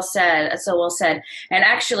so well said. That's so well said. And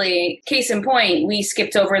actually, case in point, we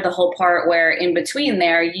skipped over the whole part where in between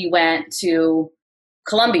there, you went to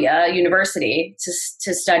Columbia University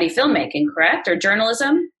to study filmmaking, correct? Or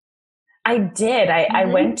journalism? I did. I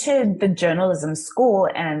went to the journalism school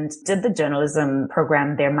and did the journalism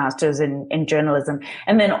program, their master's in journalism.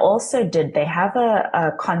 And then also they have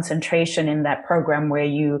a concentration in that program where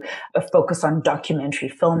you focus on documentary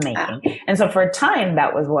filmmaking. And so for a time,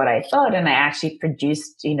 that was what I thought. And I actually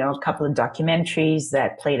produced, a couple of documentaries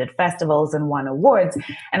that played at festivals and won awards.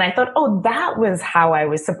 And I thought, oh, that was how I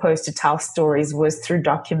was supposed to tell stories, was through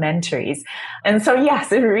documentaries. And so,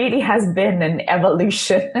 yes, it really has been an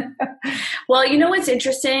evolution. Well, what's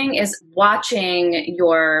interesting is watching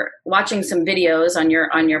some videos on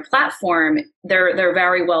your platform. They're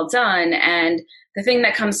very well done, and the thing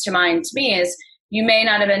that comes to mind to me is you may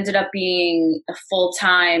not have ended up being a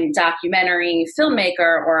full-time documentary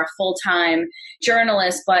filmmaker or a full-time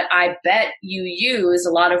journalist, but I bet you use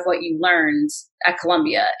a lot of what you learned at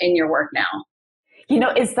Columbia in your work now.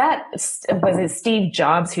 Was it Steve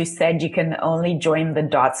Jobs who said you can only join the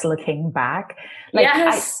dots looking back?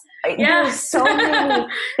 Yes. There's so many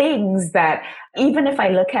things that even if I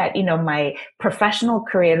look at, my professional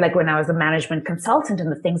career, like when I was a management consultant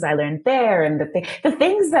and the things I learned there and the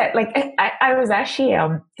things that I was actually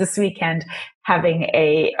this weekend having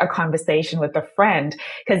a conversation with a friend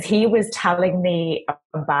because he was telling me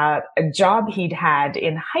about a job he'd had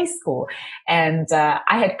in high school. And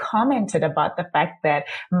I had commented about the fact that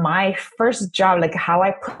my first job, like how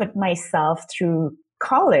I put myself through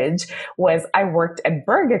college, was I worked at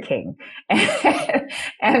Burger King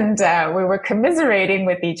and we were commiserating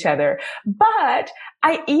with each other. But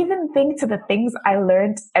I even think to the things I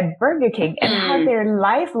learned at Burger King and how their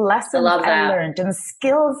life lessons I learned and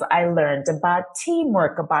skills I learned about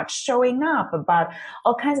teamwork, about showing up, about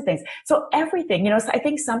all kinds of things. So everything, so I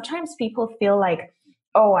think sometimes people feel like,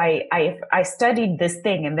 oh, I studied this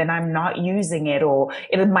thing and then I'm not using it, or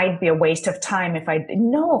it might be a waste of time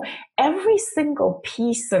no, every single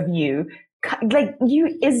piece of you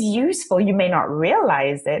is useful. You may not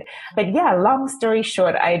realize it, but yeah, long story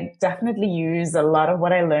short, I definitely use a lot of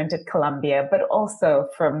what I learned at Columbia, but also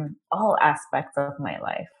from all aspects of my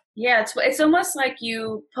life. Yeah, it's almost like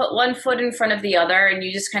you put one foot in front of the other and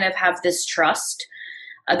you just kind of have this trust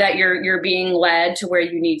that you're being led to where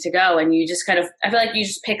you need to go. And you just kind of, I feel like you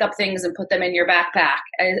just pick up things and put them in your backpack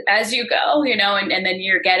as you go, and then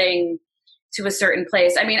you're getting to a certain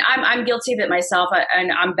place. I mean, I'm guilty of it myself.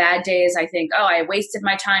 And on bad days, I think, oh, I wasted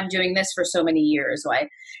my time doing this for so many years. I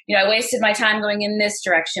wasted my time going in this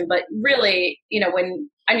direction. But really, when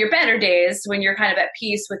on your better days, when you're kind of at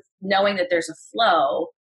peace with knowing that there's a flow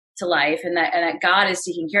to life and that God is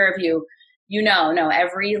taking care of you, no,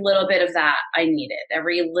 every little bit of that I needed,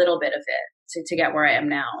 every little bit of it to get where I am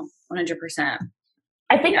now, 100%.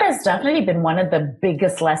 I think that's definitely been one of the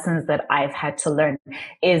biggest lessons that I've had to learn,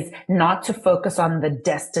 is not to focus on the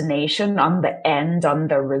destination, on the end, on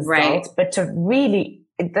the result, but to really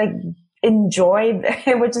enjoy,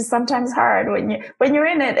 which is sometimes hard when you're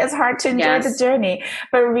in it. It's hard to enjoy the journey,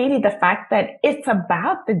 but really the fact that it's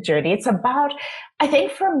about the journey. It's about, I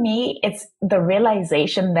think for me, it's the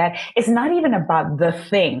realization that it's not even about the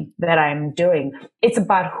thing that I'm doing. It's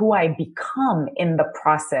about who I become in the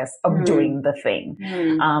process of doing the thing.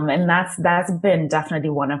 And that's been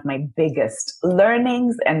definitely one of my biggest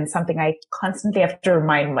learnings and something I constantly have to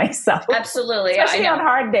remind myself. Absolutely. Especially on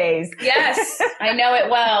hard days. Yes, I know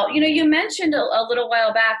it well. You mentioned a little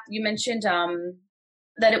while back,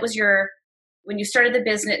 that it was when you started the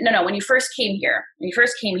business, when you first came here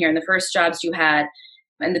and the first jobs you had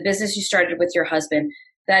and the business you started with your husband,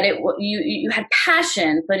 that you had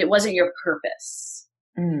passion, but it wasn't your purpose.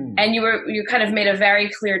 And you kind of made a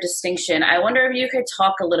very clear distinction. I wonder if you could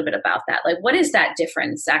talk a little bit about that. Like, what is that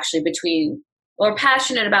difference actually between what we're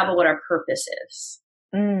passionate about, but what our purpose is?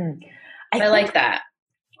 I like that.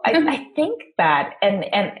 I think that, and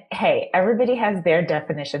hey, everybody has their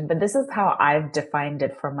definition, but this is how I've defined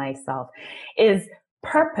it for myself, is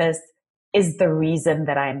purpose is the reason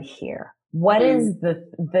that I'm here. What is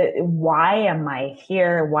why am I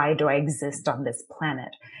here? Why do I exist on this planet?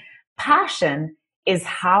 passion is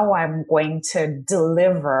how I'm going to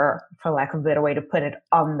deliver, for lack of a better way to put it,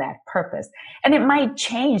 on that purpose. And it might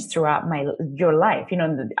change throughout your life. You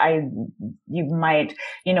might,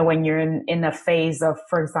 when you're in a phase of,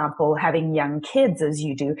 for example, having young kids as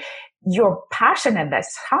you do, your passion at that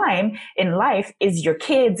time in life is your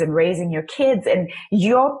kids and raising your kids, and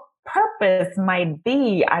your purpose might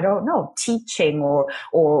be, I don't know, teaching or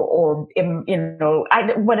whatever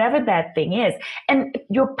that thing is. And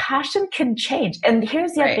your passion can change. And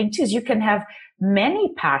here's the other thing too, is you can have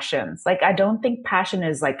many passions. Like, I don't think passion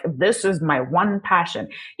is like, this is my one passion.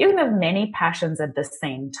 You can have many passions at the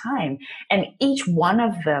same time. And each one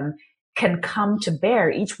of them can come to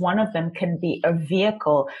bear. Each one of them can be a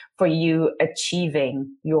vehicle for you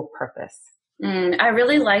achieving your purpose. I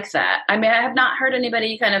really like that. I mean, I have not heard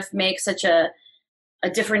anybody kind of make such a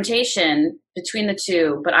differentiation between the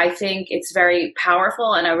two, but I think it's very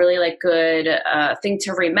powerful and a really good thing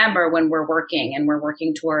to remember when we're working and we're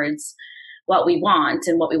working towards what we want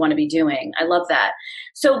and what we want to be doing. I love that.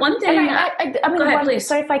 So one thing, go ahead, please.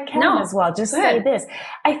 So if I can as well, just say this.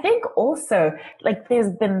 I think also,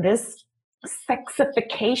 there's been this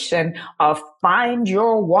sexification of find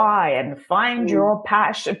your why and find your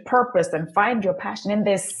purpose and find your passion. And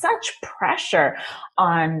there's such pressure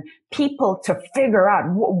on people to figure out,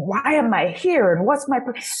 why am I here and what's my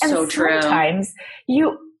purpose? And sometimes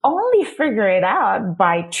you only figure it out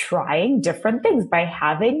by trying different things, by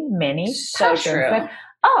having many passions. Like,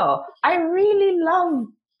 I really love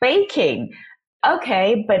baking.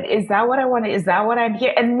 Okay, but is that what I want? Is that what I'm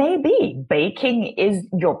here? And maybe baking is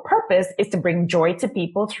your purpose, is to bring joy to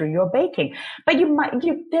people through your baking. But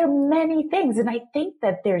there are many things. And I think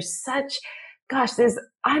that there's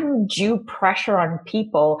undue pressure on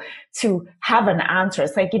people to have an answer.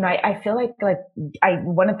 It's like, I feel like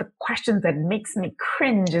one of the questions that makes me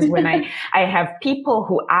cringe is when I have people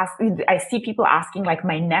who I see people asking, like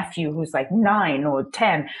my nephew who's like 9 or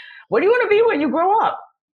 10, what do you want to be when you grow up?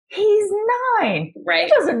 He's 9. Right. He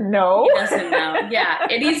doesn't know. He doesn't know. Yeah.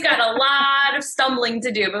 And he's got a lot of stumbling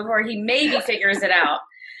to do before he maybe figures it out.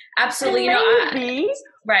 Absolutely.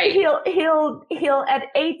 Right. He'll at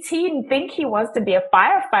 18 think he wants to be a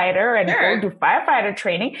firefighter and go do firefighter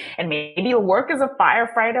training, and maybe he'll work as a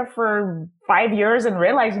firefighter for 5 years and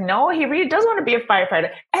realize, no, he really does want to be a firefighter.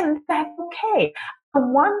 And that's okay.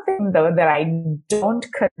 One thing though that I don't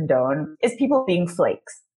condone is people being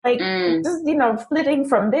flakes. Just, flitting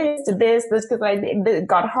from this to this because it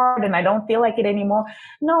got hard and I don't feel like it anymore.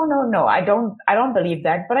 No. I don't believe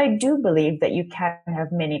that. But I do believe that you can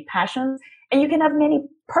have many passions and you can have many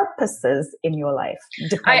purposes in your life.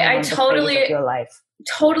 I totally phase of your life.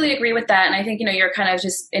 Totally agree with that. And I think, you're kind of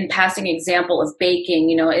just in passing example of baking,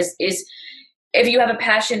 is if you have a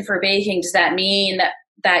passion for baking, does that mean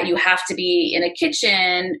that you have to be in a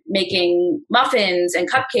kitchen making muffins and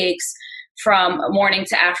cupcakes from morning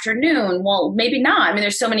to afternoon? Well, maybe not. I mean,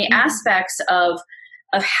 there's so many aspects of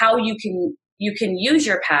how you can use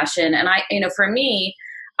your passion. And for me,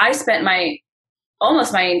 I spent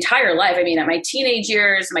almost my entire life, at my teenage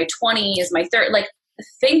years, my 20s, my 30s,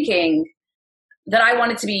 thinking that I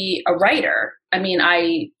wanted to be a writer. I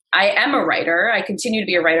am a writer. I continue to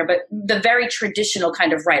be a writer, but the very traditional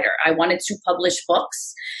kind of writer. I wanted to publish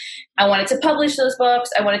books. I wanted to publish those books.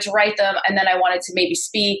 I wanted to write them. And then I wanted to maybe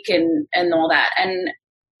speak and all that. And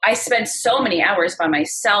I spent so many hours by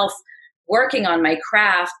myself working on my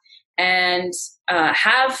craft and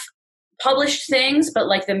have published things. But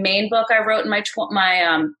the main book I wrote in my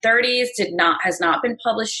 30s has not been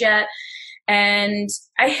published yet. And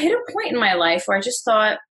I hit a point in my life where I just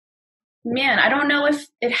thought, man, I don't know if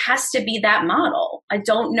it has to be that model. I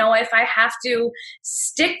don't know if I have to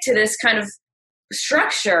stick to this kind of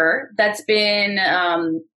structure that's been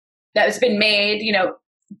made,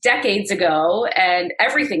 decades ago, and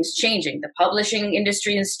everything's changing. The publishing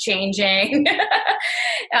industry is changing.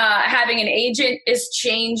 Having an agent is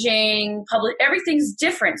changing. Everything's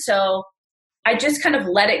different. So I just kind of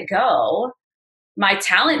let it go. My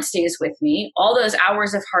talent stays with me. All those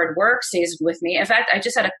hours of hard work stays with me. In fact, I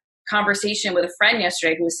just had a conversation with a friend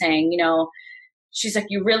yesterday who was saying, she's like,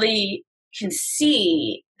 you really can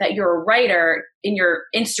see that you're a writer in your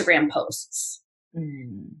Instagram posts.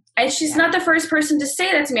 And she's not the first person to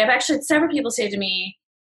say that to me. I've actually had several people say to me,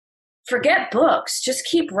 forget books, just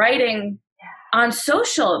keep writing on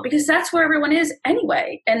social, because that's where everyone is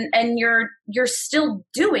anyway. And you're still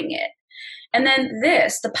doing it. And then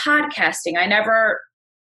the podcasting, I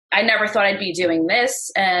never thought I'd be doing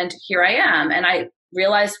this. And here I am. And I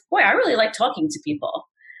realized, boy, I really like talking to people,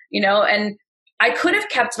 and I could have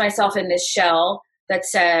kept myself in this shell that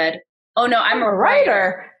said, oh no, I'm a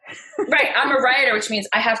writer. Right. I'm a writer, which means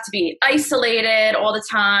I have to be isolated all the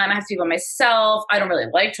time. I have to be by myself. I don't really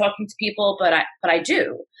like talking to people, but I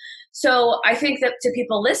do. So I think that to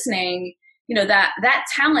people listening, that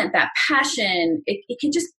talent, that passion, it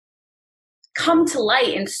can just come to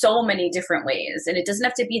light in so many different ways. And it doesn't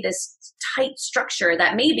have to be this tight structure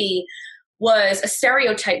that maybe was a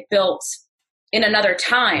stereotype built in another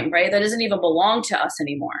time, right? That doesn't even belong to us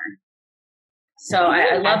anymore. So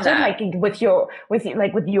I love that. Like with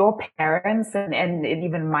your parents and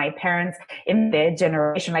even my parents in their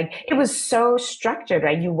generation, like it was so structured,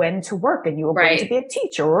 right? You went to work and you were going to be a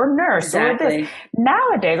teacher or a nurse or this.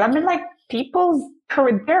 Nowadays, I mean, like people's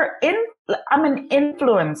career, I'm an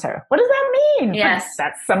influencer. What does that mean? Yes.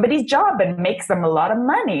 That's somebody's job and makes them a lot of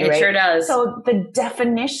money, right? It sure does. So the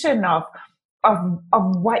definition of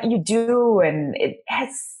what you do, and it has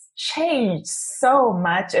changed so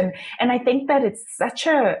much. And I think that it's such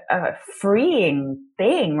a freeing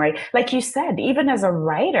thing, right? Like you said, even as a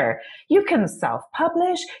writer, you can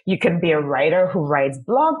self-publish, you can be a writer who writes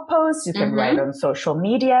blog posts, you can write on social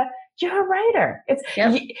media. You're a writer.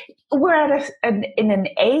 We're in an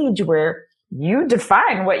age where you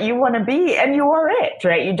define what you want to be and you are it,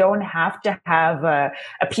 right? You don't have to have a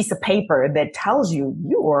piece of paper that tells you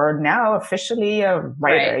are now officially a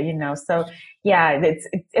writer, So yeah,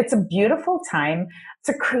 it's a beautiful time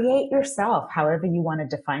to create yourself however you want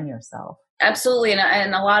to define yourself. Absolutely.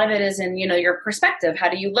 And a lot of it is in, your perspective. How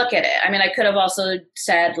do you look at it? I mean, I could have also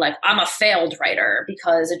said like, I'm a failed writer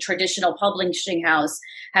because a traditional publishing house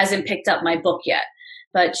hasn't picked up my book yet.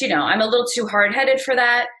 But, I'm a little too hard-headed for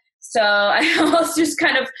that. So I almost just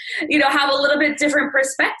kind of, have a little bit different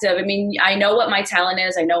perspective. I mean, I know what my talent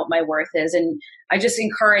is. I know what my worth is. And I just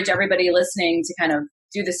encourage everybody listening to kind of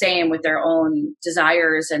do the same with their own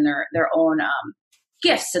desires and their own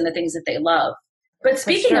gifts and the things that they love. But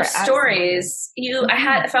speaking of stories,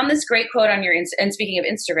 I found this great quote on and speaking of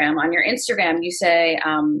Instagram, on your Instagram, you said,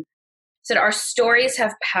 our stories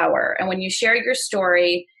have power. And when you share your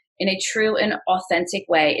story in a true and authentic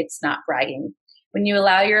way, it's not bragging. When you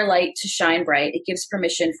allow your light to shine bright, it gives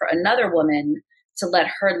permission for another woman to let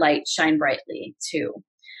her light shine brightly too.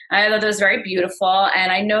 I thought that was very beautiful.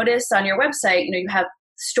 And I noticed on your website, you have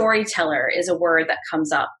storyteller is a word that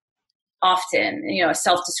comes up often, a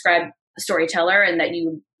self-described storyteller, and that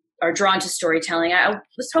you are drawn to storytelling. I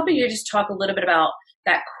was hoping you could just talk a little bit about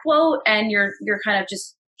that quote and your kind of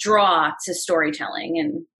just draw to storytelling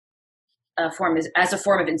and as a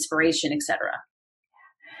form of inspiration, etc.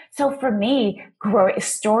 So for me,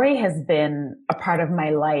 story has been a part of my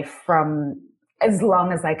life from as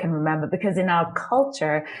long as I can remember, because in our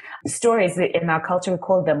culture, stories in our culture, we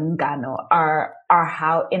call them ngano, are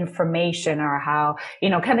how information, or how,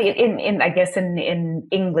 kind of in I guess in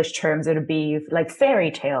English terms, it would be like fairy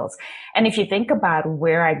tales. And if you think about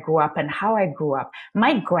where I grew up and how I grew up,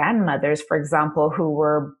 my grandmothers, for example, who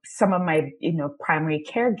were some of my, primary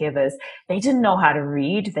caregivers, they didn't know how to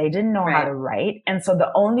read. They didn't know how to write. And so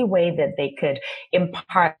the only way that they could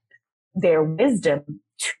impart their wisdom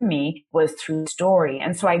to me was through story.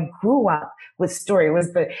 And so I grew up with story. It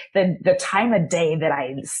was the time of day that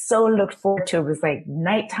I so looked forward to. It was like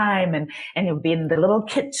nighttime, and it would be in the little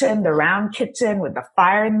kitchen, the round kitchen with the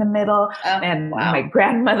fire in the middle. My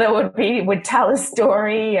grandmother would tell a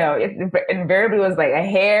story. It invariably was like a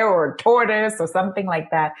hare or a tortoise or something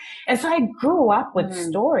like that. And so I grew up with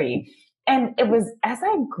story. And it was as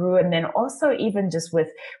I grew, and then also even just with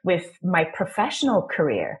my professional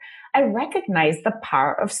career, I recognized the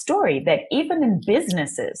power of story, that even in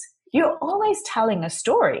businesses, you're always telling a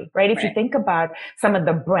story, right? If you think about some of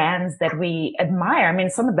the brands that we admire, I mean,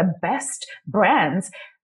 some of the best brands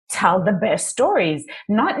tell the best stories,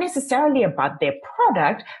 not necessarily about their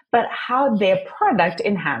product, but how their product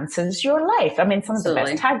enhances your life. I mean, some of the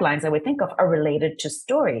best taglines I would think of are related to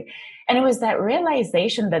story. And it was that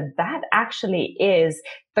realization that actually is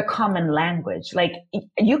the common language. Like,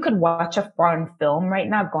 you could watch a foreign film right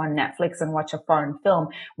now, go on Netflix and watch a foreign film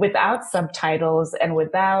without subtitles and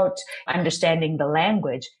without understanding the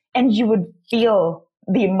language, and you would feel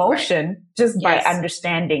the emotion just by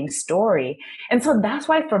understanding story. And so that's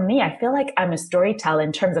why for me, I feel like I'm a storyteller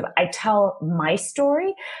in terms of I tell my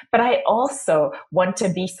story, but I also want to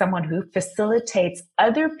be someone who facilitates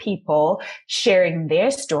other people sharing their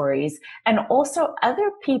stories, and also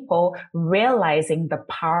other people realizing the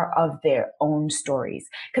power of their own stories.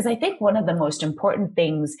 Because I think one of the most important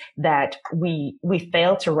things that we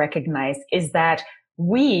fail to recognize is that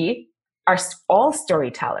we are all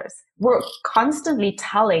storytellers. We're constantly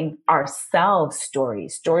telling ourselves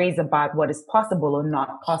stories about what is possible or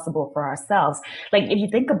not possible for ourselves. Like if you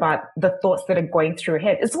think about the thoughts that are going through your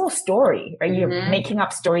head, it's all story, right? You're making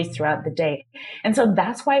up stories throughout the day. And so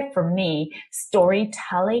that's why for me,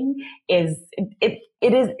 storytelling is,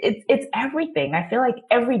 it's everything. I feel like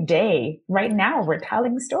every day right now we're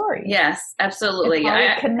telling stories. Yes, absolutely. It's how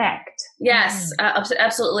we connect. Yes,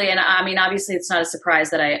 absolutely. And I mean, obviously it's not a surprise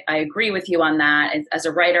that I agree with you on that as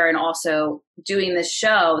a writer and also doing this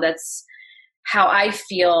show. That's how I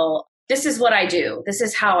feel. This is what I do. This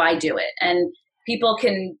is how I do it. And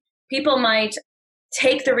people might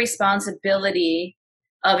take the responsibility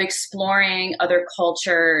of exploring other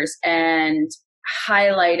cultures and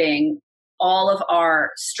highlighting all of our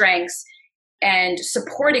strengths and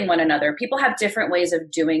supporting one another. People have different ways of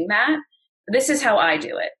doing that. This is how I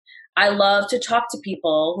do it. I love to talk to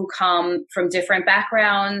people who come from different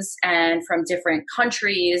backgrounds and from different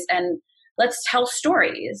countries, and let's tell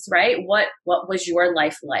stories, right? What was your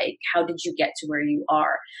life like? How did you get to where you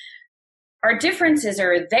are? Our differences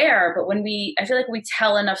are there, but I feel like we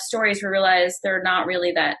tell enough stories, we realize we're not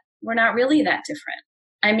really that different.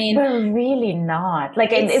 I mean, we're really not.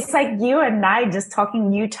 Like it's like you and I just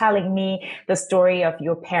talking, you telling me the story of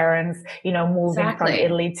your parents, moving from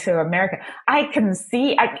Italy to America. I can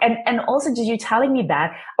see, and also just you telling me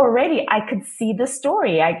that already, I could see the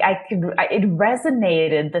story. It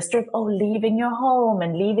resonated, the story of, leaving your home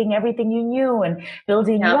and leaving everything you knew and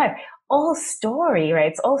building your life. All story,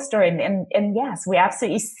 right? It's all story. And yes, we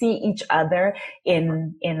absolutely see each other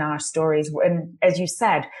in our stories. And as you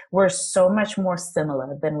said, we're so much more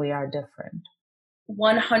similar than we are different.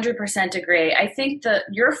 100% agree. I think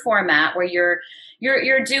your format where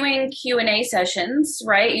you're doing Q&A sessions,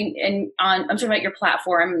 right? And I'm talking about your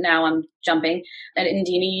platform now. I'm jumping at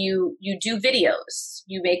Indini. You do videos.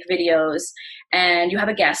 You make videos, and you have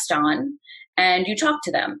a guest on. And you talk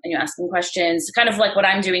to them and you ask them questions, kind of like what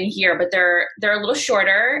I'm doing here, but they're a little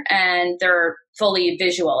shorter and they're fully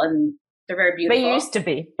visual and they're very beautiful. They used to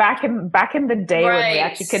be back in the day when we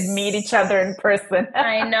actually could meet each other in person.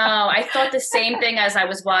 I know. I thought the same thing as I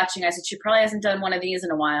was watching. I said, she probably hasn't done one of these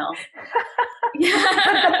in a while.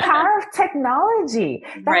 But the power of technology.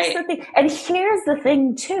 That's the thing. And here's the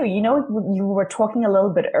thing too, you were talking a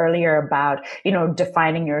little bit earlier about,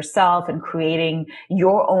 defining yourself and creating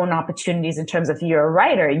your own opportunities in terms of you're a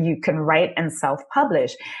writer, you can write and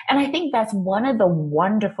self-publish. And I think that's one of the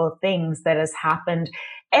wonderful things that has happened,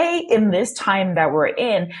 A, in this time that we're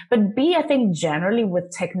in, but B, I think generally with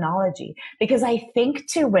technology, because I think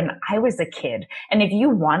too, when I was a kid, and if you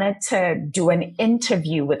wanted to do an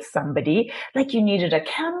interview with somebody, like you needed a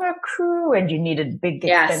camera crew and you needed big,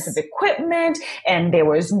 expensive equipment, and there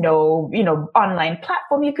was no, online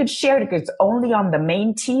platform you could share it because it's only on the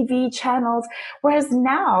main TV channels. Whereas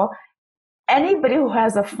now, anybody who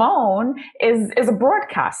has a phone is a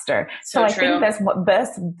broadcaster. So I think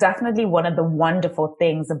that's definitely one of the wonderful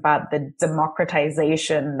things about the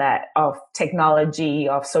democratization of technology,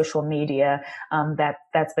 of social media,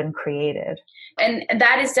 that's been created. And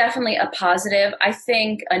that is definitely a positive. I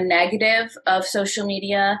think a negative of social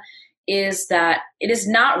media is that it is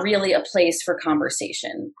not really a place for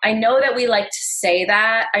conversation. I know that we like to say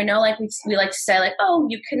that. I know like we like to say like, oh,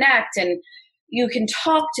 you connect and you can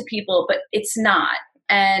talk to people, but it's not.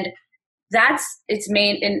 And that's its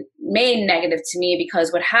main negative to me,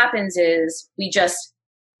 because what happens is we just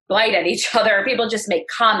bite at each other. People just make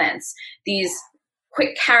comments. These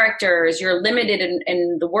quick characters, you're limited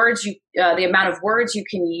in the words the amount of words you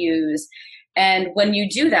can use. And when you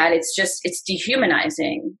do that, it's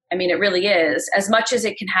dehumanizing. I mean, it really is. As much as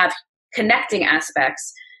it can have connecting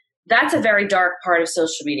aspects, that's a very dark part of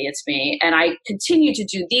social media to me. And I continue to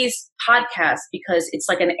do these podcasts because it's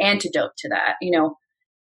like an antidote to that.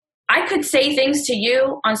 I could say things to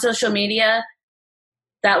you on social media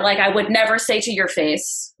that like I would never say to your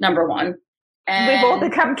face, number one. And we've all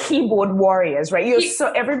become keyboard warriors, right?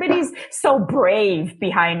 Everybody's so brave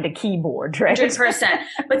behind the keyboard, right? 100%.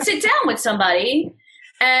 But sit down with somebody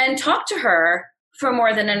and talk to her for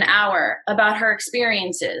more than an hour about her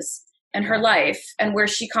experiences and her life and where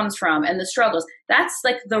she comes from and the struggles. That's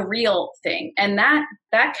like the real thing. And that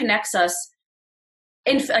connects us.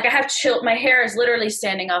 Like I have my hair is literally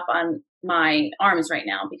standing up on my arms right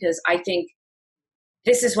now, because I think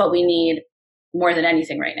this is what we need more than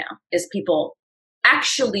anything right now, is people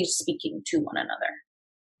actually speaking to one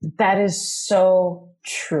another. That is so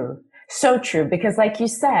true. So true, because like you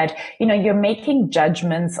said, you're making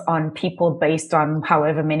judgments on people based on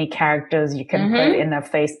however many characters you can put in a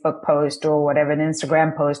Facebook post or whatever, an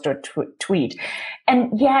Instagram post or tweet.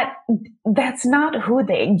 And yet that's not who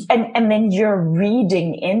and then you're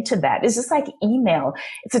reading into that. It's just like email.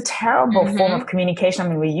 It's a terrible form of communication. I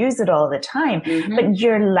mean, we use it all the time, but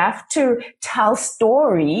you're left to tell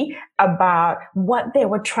story about what they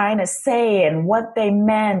were trying to say and what they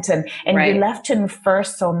meant. And you're left to infer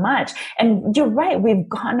so much. And you're right. We've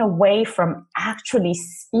gone away from actually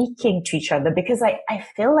speaking to each other, because I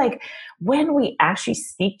feel like when we actually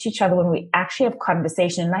speak to each other, when we actually have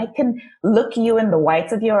conversation, and I can look you in the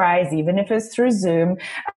whites of your eyes, even if it's through Zoom,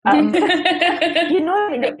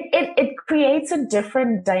 it creates a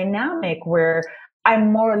different dynamic where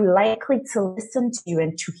I'm more likely to listen to you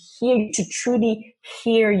and to hear you, to truly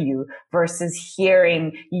hear you, versus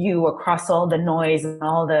hearing you across all the noise and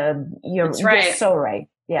all you're so right.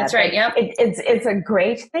 Yeah, that's right. Yep. It's a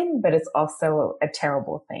great thing, but it's also a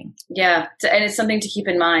terrible thing. Yeah. And it's something to keep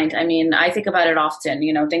in mind. I mean, I think about it often.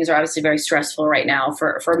 Things are obviously very stressful right now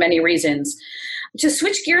for many reasons. To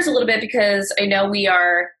switch gears a little bit, because I know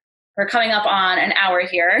we're coming up on an hour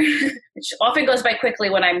here, which often goes by quickly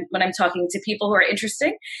when I'm talking to people who are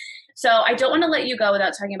interesting. So I don't want to let you go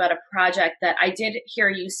without talking about a project that I did hear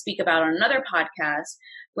you speak about on another podcast,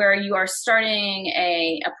 where you are starting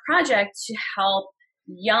a project to help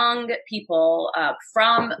young people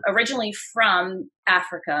originally from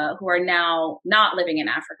Africa, who are now not living in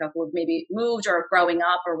Africa, who have maybe moved or growing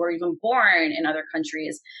up or were even born in other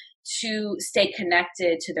countries, to stay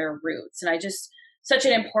connected to their roots. And such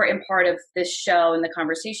an important part of this show and the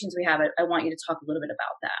conversations we have, I want you to talk a little bit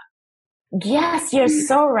about that. Yes, you're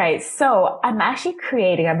so right. So I'm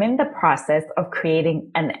in the process of creating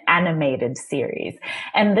an animated series.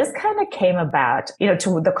 And this kind of came about,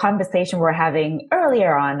 to the conversation we're having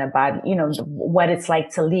earlier on about, what it's like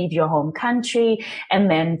to leave your home country, and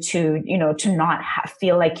then to not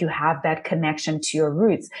feel like you have that connection to your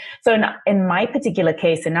roots. So in my particular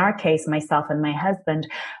case, in our case, myself and my husband,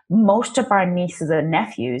 most of our nieces and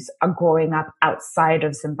nephews are growing up outside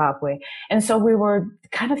of Zimbabwe. And so we were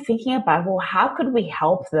kind of thinking about, well, how could we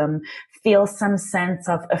help them feel some sense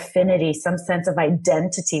of affinity, some sense of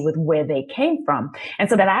identity with where they came from? And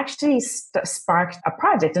so that actually sparked a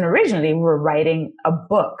project. And originally we were writing a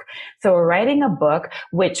book. So we're writing a book,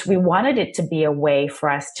 which we wanted it to be a way for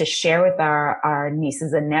us to share with our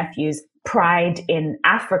nieces and nephews pride in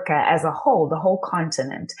Africa as a whole, the whole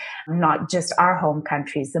continent, not just our home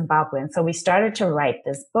country, Zimbabwe. And so we started to write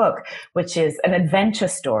this book, which is an adventure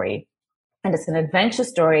story. And it's an adventure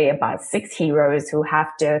story about 6 heroes who have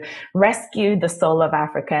to rescue the soul of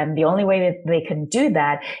Africa. And the only way that they can do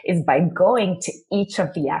that is by going to each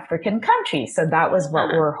of the African countries. So that was what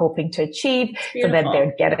we're hoping to achieve, so that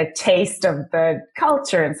they'd get a taste of the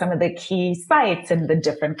culture and some of the key sites in the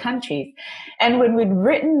different countries. And when we'd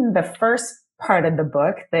written the first part of the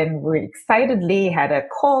book, then we excitedly had a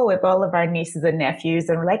call with all of our nieces and nephews,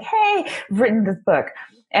 and we're like, hey, we've written this book.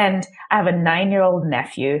 And I have a 9-year-old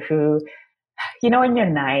nephew who, when you're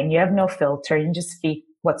 9, you have no filter. You just speak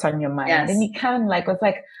what's on your mind. Yes. And he kind of was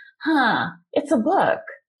like, it's a book.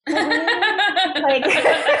 like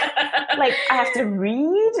I have to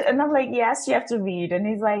read? And I'm like, yes, you have to read. And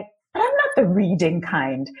he's like, but I'm not the reading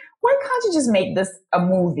kind. Why can't you just make this a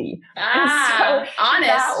movie? So honest.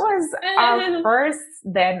 That was our first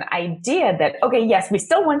idea that, okay, yes, we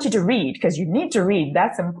still want you to read, because you need to read.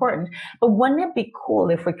 That's important. But wouldn't it be cool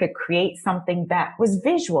if we could create something that was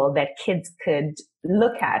visual, that kids could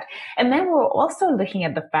look at? And then we're also looking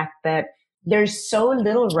at the fact that there's so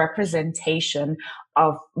little representation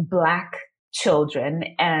of Black children,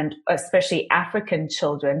 and especially African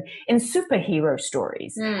children, in superhero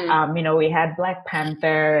stories. We had Black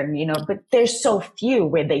Panther, and but there's so few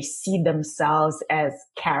where they see themselves as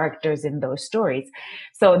characters in those stories.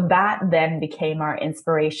 So that then became our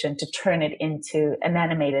inspiration to turn it into an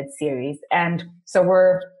animated series. And so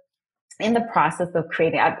we're in the process of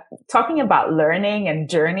talking about learning and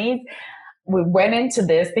journeys. We went into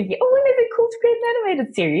this thinking, wouldn't it be cool to create an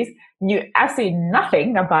animated series? Knew absolutely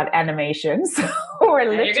nothing about animation. So we're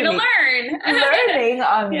literally you're going to learn. learning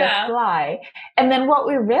on the fly. And then what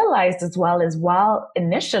we realized as well is, while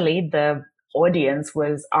initially the audience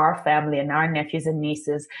was our family and our nephews and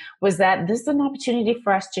nieces, was that this is an opportunity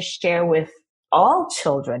for us to share with all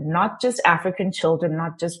children, not just African children,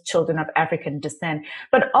 not just children of African descent,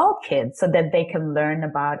 but all kids, so that they can learn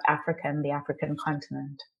about Africa and the African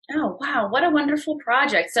continent. Oh, wow. What a wonderful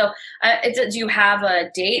project. So do you have a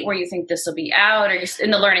date where you think this will be out, or you're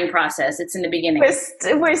in the learning process? It's in the beginning.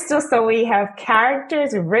 We're still, so we have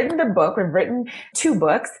characters. We've written the book. We've written 2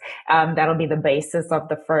 books. That'll be the basis of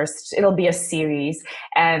the first. It'll be a series.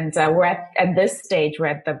 And we're at this stage, we're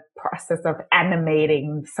at the process of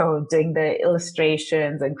animating. So doing the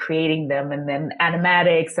illustrations and creating them, and then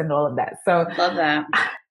animatics and all of that. So love that.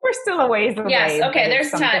 We're still a ways away. Yes, okay, there's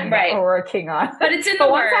time, right. We're working on. But it's in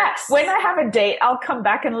the works. When I have a date, I'll come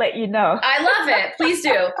back and let you know. I love it. Please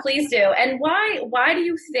do. Please do. And why do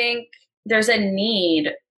you think there's a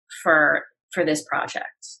need for this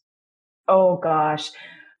project? Oh, gosh.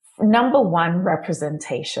 Number one,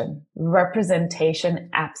 representation. Representation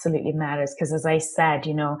absolutely matters because, as I said,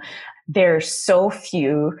 there's so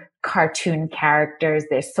few cartoon characters.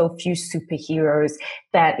 There's so few superheroes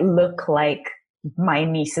that look like my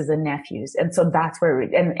nieces and nephews. And so that's where,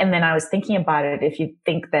 and then I was thinking about it. If you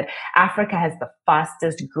think that Africa has the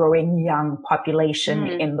fastest growing young population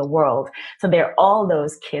in the world. So there are all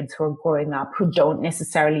those kids who are growing up who don't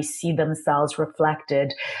necessarily see themselves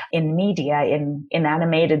reflected in media, in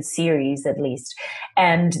animated series, at least.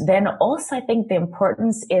 And then also I think the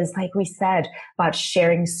importance is, like we said, about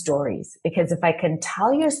sharing stories, because if I can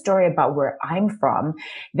tell you a story about where I'm from,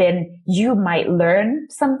 then you might learn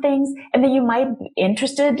some things, and then you might be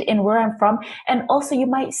interested in where I'm from. And also you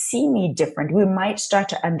might see me different. We might start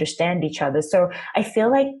to understand each other. So I feel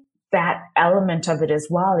like that element of it as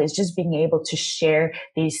well is just being able to share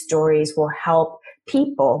these stories will help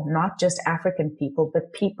people, not just African people,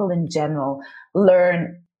 but people in general,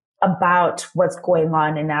 learn about what's going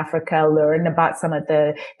on in Africa, learn about some of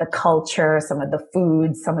the culture, some of the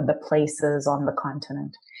foods, some of the places on the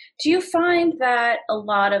continent. Do you find that a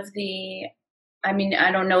lot of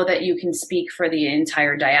I don't know that you can speak for the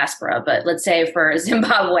entire diaspora, but let's say for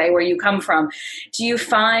Zimbabwe, where you come from, do you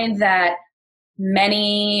find that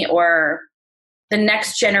many, or the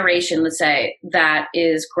next generation, let's say, that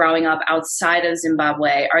is growing up outside of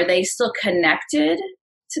Zimbabwe, are they still connected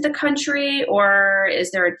to the country, or is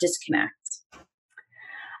there a disconnect?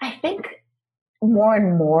 I think more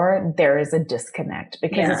and more there is a disconnect,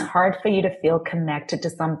 because it's hard for you to feel connected to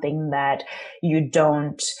something that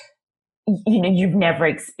you've never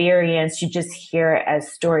experienced. You just hear it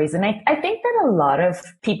as stories. And I think that a lot of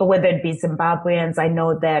people, whether it be Zimbabweans, I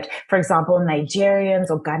know that, for example,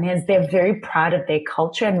 Nigerians or Ghanaians, they're very proud of their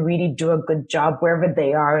culture and really do a good job wherever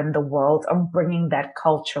they are in the world of bringing that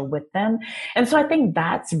culture with them. And so I think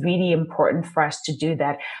that's really important for us to do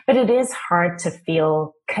that. But it is hard to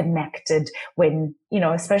feel connected when,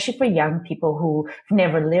 especially for young people who've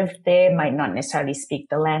never lived there, might not necessarily speak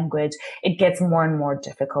the language. It gets more and more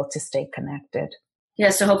difficult to stay connected. Yeah,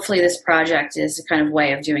 so hopefully this project is a kind of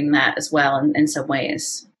way of doing that as well in some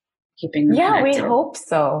ways, keeping them connected. We hope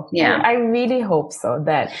so. Yeah. I really hope so,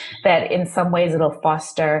 that in some ways it'll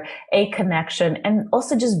foster a connection and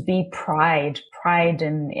also just be pride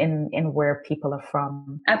in where people are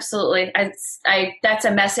from. Absolutely. That's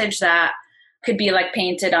a message that could be like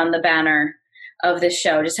painted on the banner of this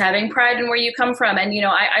show, just having pride in where you come from. And,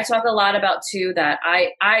 I talk a lot about too, that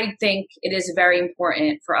I think it is very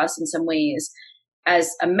important for us in some ways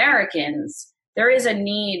as Americans. There is a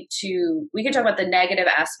need we can talk about the negative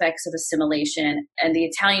aspects of assimilation, and the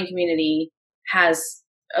Italian community has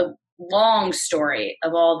a long story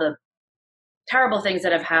of all the terrible things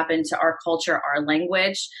that have happened to our culture, our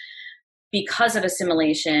language, because of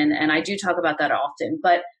assimilation. And I do talk about that often.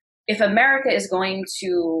 But if America is going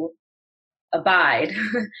to abide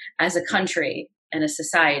as a country and a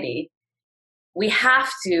society, we have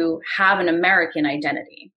to have an American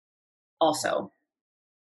identity also.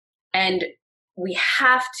 And we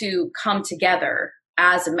have to come together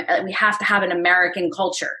we have to have an American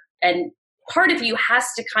culture. And part of you has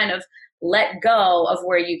to kind of let go of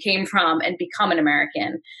where you came from and become an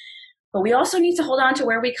American. But we also need to hold on to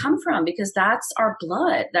where we come from, because that's our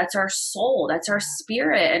blood, that's our soul, that's our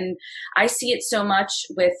spirit. And I see it so much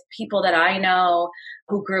with people that I know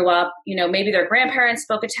who grew up, maybe their grandparents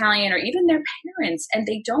spoke Italian, or even their parents, and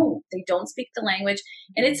they don't speak the language.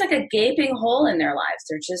 And it's like a gaping hole in their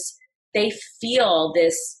lives. They feel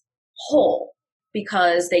this hole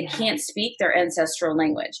because they can't speak their ancestral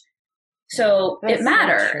language. So it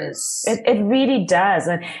matters. It really does.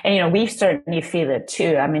 And we certainly feel it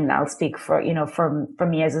too. I mean, I'll speak for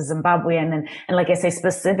me as a Zimbabwean, and like I say,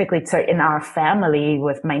 specifically in our family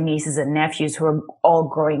with my nieces and nephews who are all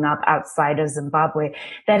growing up outside of Zimbabwe,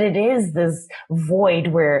 that it is this void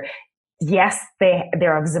where, yes,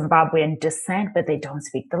 they're of Zimbabwean descent, but they don't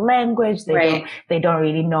speak the language. They don't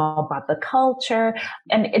really know about the culture.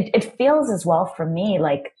 And it feels as well for me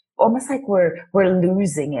like, almost like we're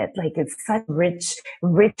losing it. Like it's such rich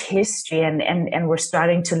history, and we're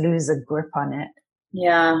starting to lose a grip on it.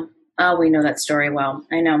 Yeah. Oh, we know that story well.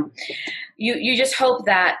 I know. You just hope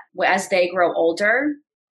that as they grow older,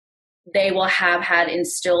 they will have had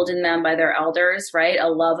instilled in them by their elders, right? A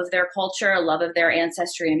love of their culture, a love of their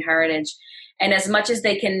ancestry and heritage. And as much as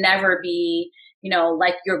they can never be,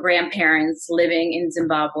 like your grandparents living in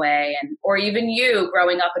Zimbabwe, or even you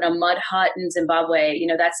growing up in a mud hut in Zimbabwe,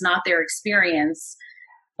 that's not their experience.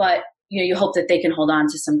 But, you hope that they can hold on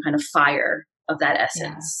to some kind of fire of that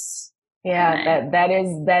essence. Yeah,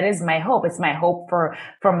 that is my hope. It's my hope for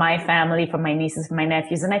my family, for my nieces, for my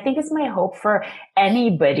nephews. And I think it's my hope for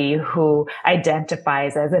anybody who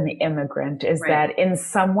identifies as an immigrant is that in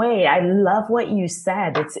some way, I love what you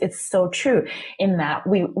said. It's so true in that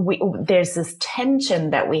we there's this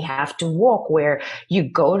tension that we have to walk where you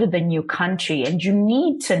go to the new country and you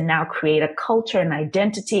need to now create a culture and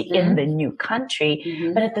identity in the new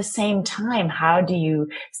country. But at the same time, how do you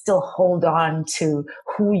still hold on to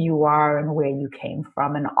who you are and where you came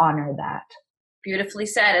from and honor that? Beautifully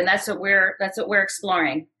said. And that's what we're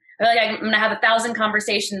exploring. I feel like I'm going to have 1,000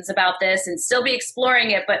 conversations about this and still be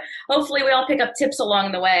exploring it, but hopefully we all pick up tips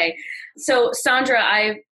along the way. So Sandra,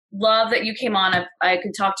 I love that you came on. I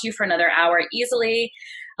could talk to you for another hour easily,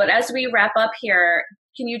 but as we wrap up here,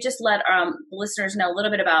 can you just let listeners know a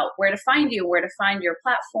little bit about where to find you, where to find your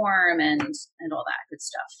platform and all that good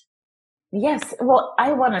stuff? Yes. Well,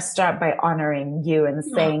 I want to start by honoring you and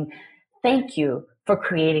saying thank you for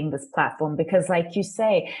creating this platform, because like you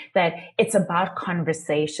say, that it's about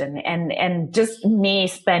conversation and just me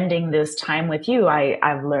spending this time with you.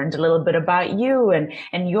 I've learned a little bit about you and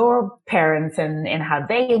your parents and how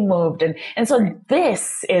they moved. And so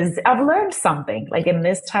I've learned something. Like in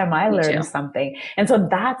this time, I learned something. And so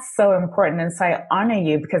that's so important. And so I honor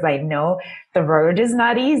you because I know the road is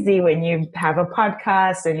not easy when you have a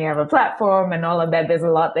podcast and you have a platform and all of that. There's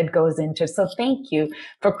a lot that goes into it. So thank you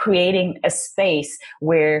for creating a space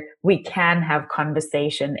where we can have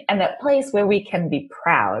conversation and a place where we can be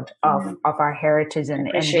proud of our heritage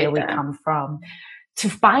and where we come from. To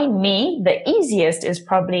find me, the easiest is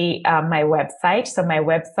probably my website. So my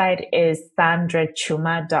website is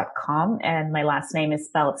sandrachuma.com, and my last name is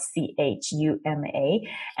spelled Chuma.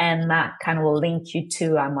 And that kind of will link you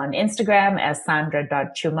to, I'm on Instagram as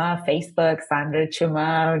Sandra.Chuma, Facebook, Sandra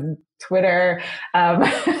Chuma, Twitter.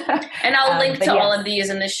 And I'll link to all of these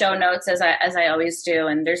in the show notes as I always do.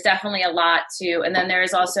 And there's definitely a lot to, and then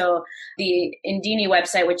there's also the Indini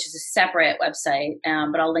website, which is a separate website,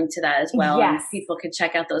 but I'll link to that as well. Yes. And people can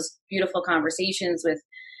check out those beautiful conversations with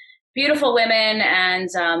beautiful women and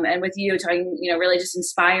with you talking, really just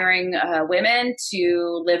inspiring women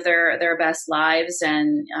to live their best lives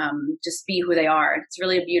and just be who they are. It's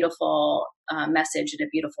really a beautiful message and a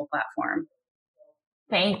beautiful platform.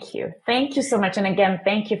 Thank you. Thank you so much. And again,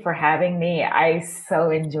 thank you for having me. I so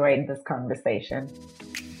enjoyed this conversation.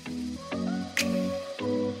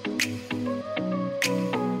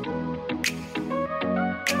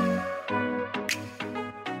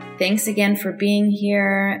 Thanks again for being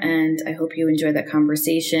here, and I hope you enjoyed that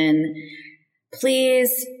conversation.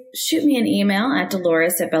 Please shoot me an email at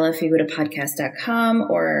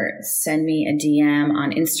dolores@bellafigurapodcast.com or send me a DM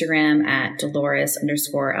on Instagram at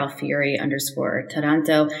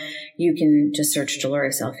Dolores_Alfieri_Taranto. You can just search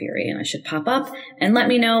Dolores Alfieri and I should pop up, and let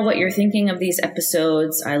me know what you're thinking of these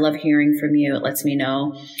episodes. I love hearing from you. It lets me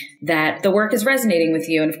know that the work is resonating with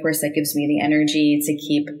you. And of course, that gives me the energy to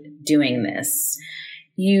keep doing this.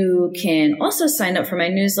 You can also sign up for my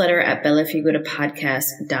newsletter at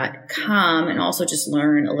bellafigurapodcast.com and also just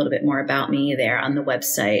learn a little bit more about me there on the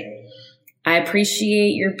website. I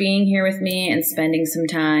appreciate your being here with me and spending some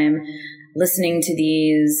time listening to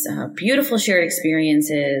these beautiful shared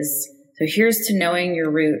experiences. So here's to knowing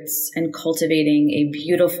your roots and cultivating a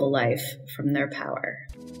beautiful life from their power.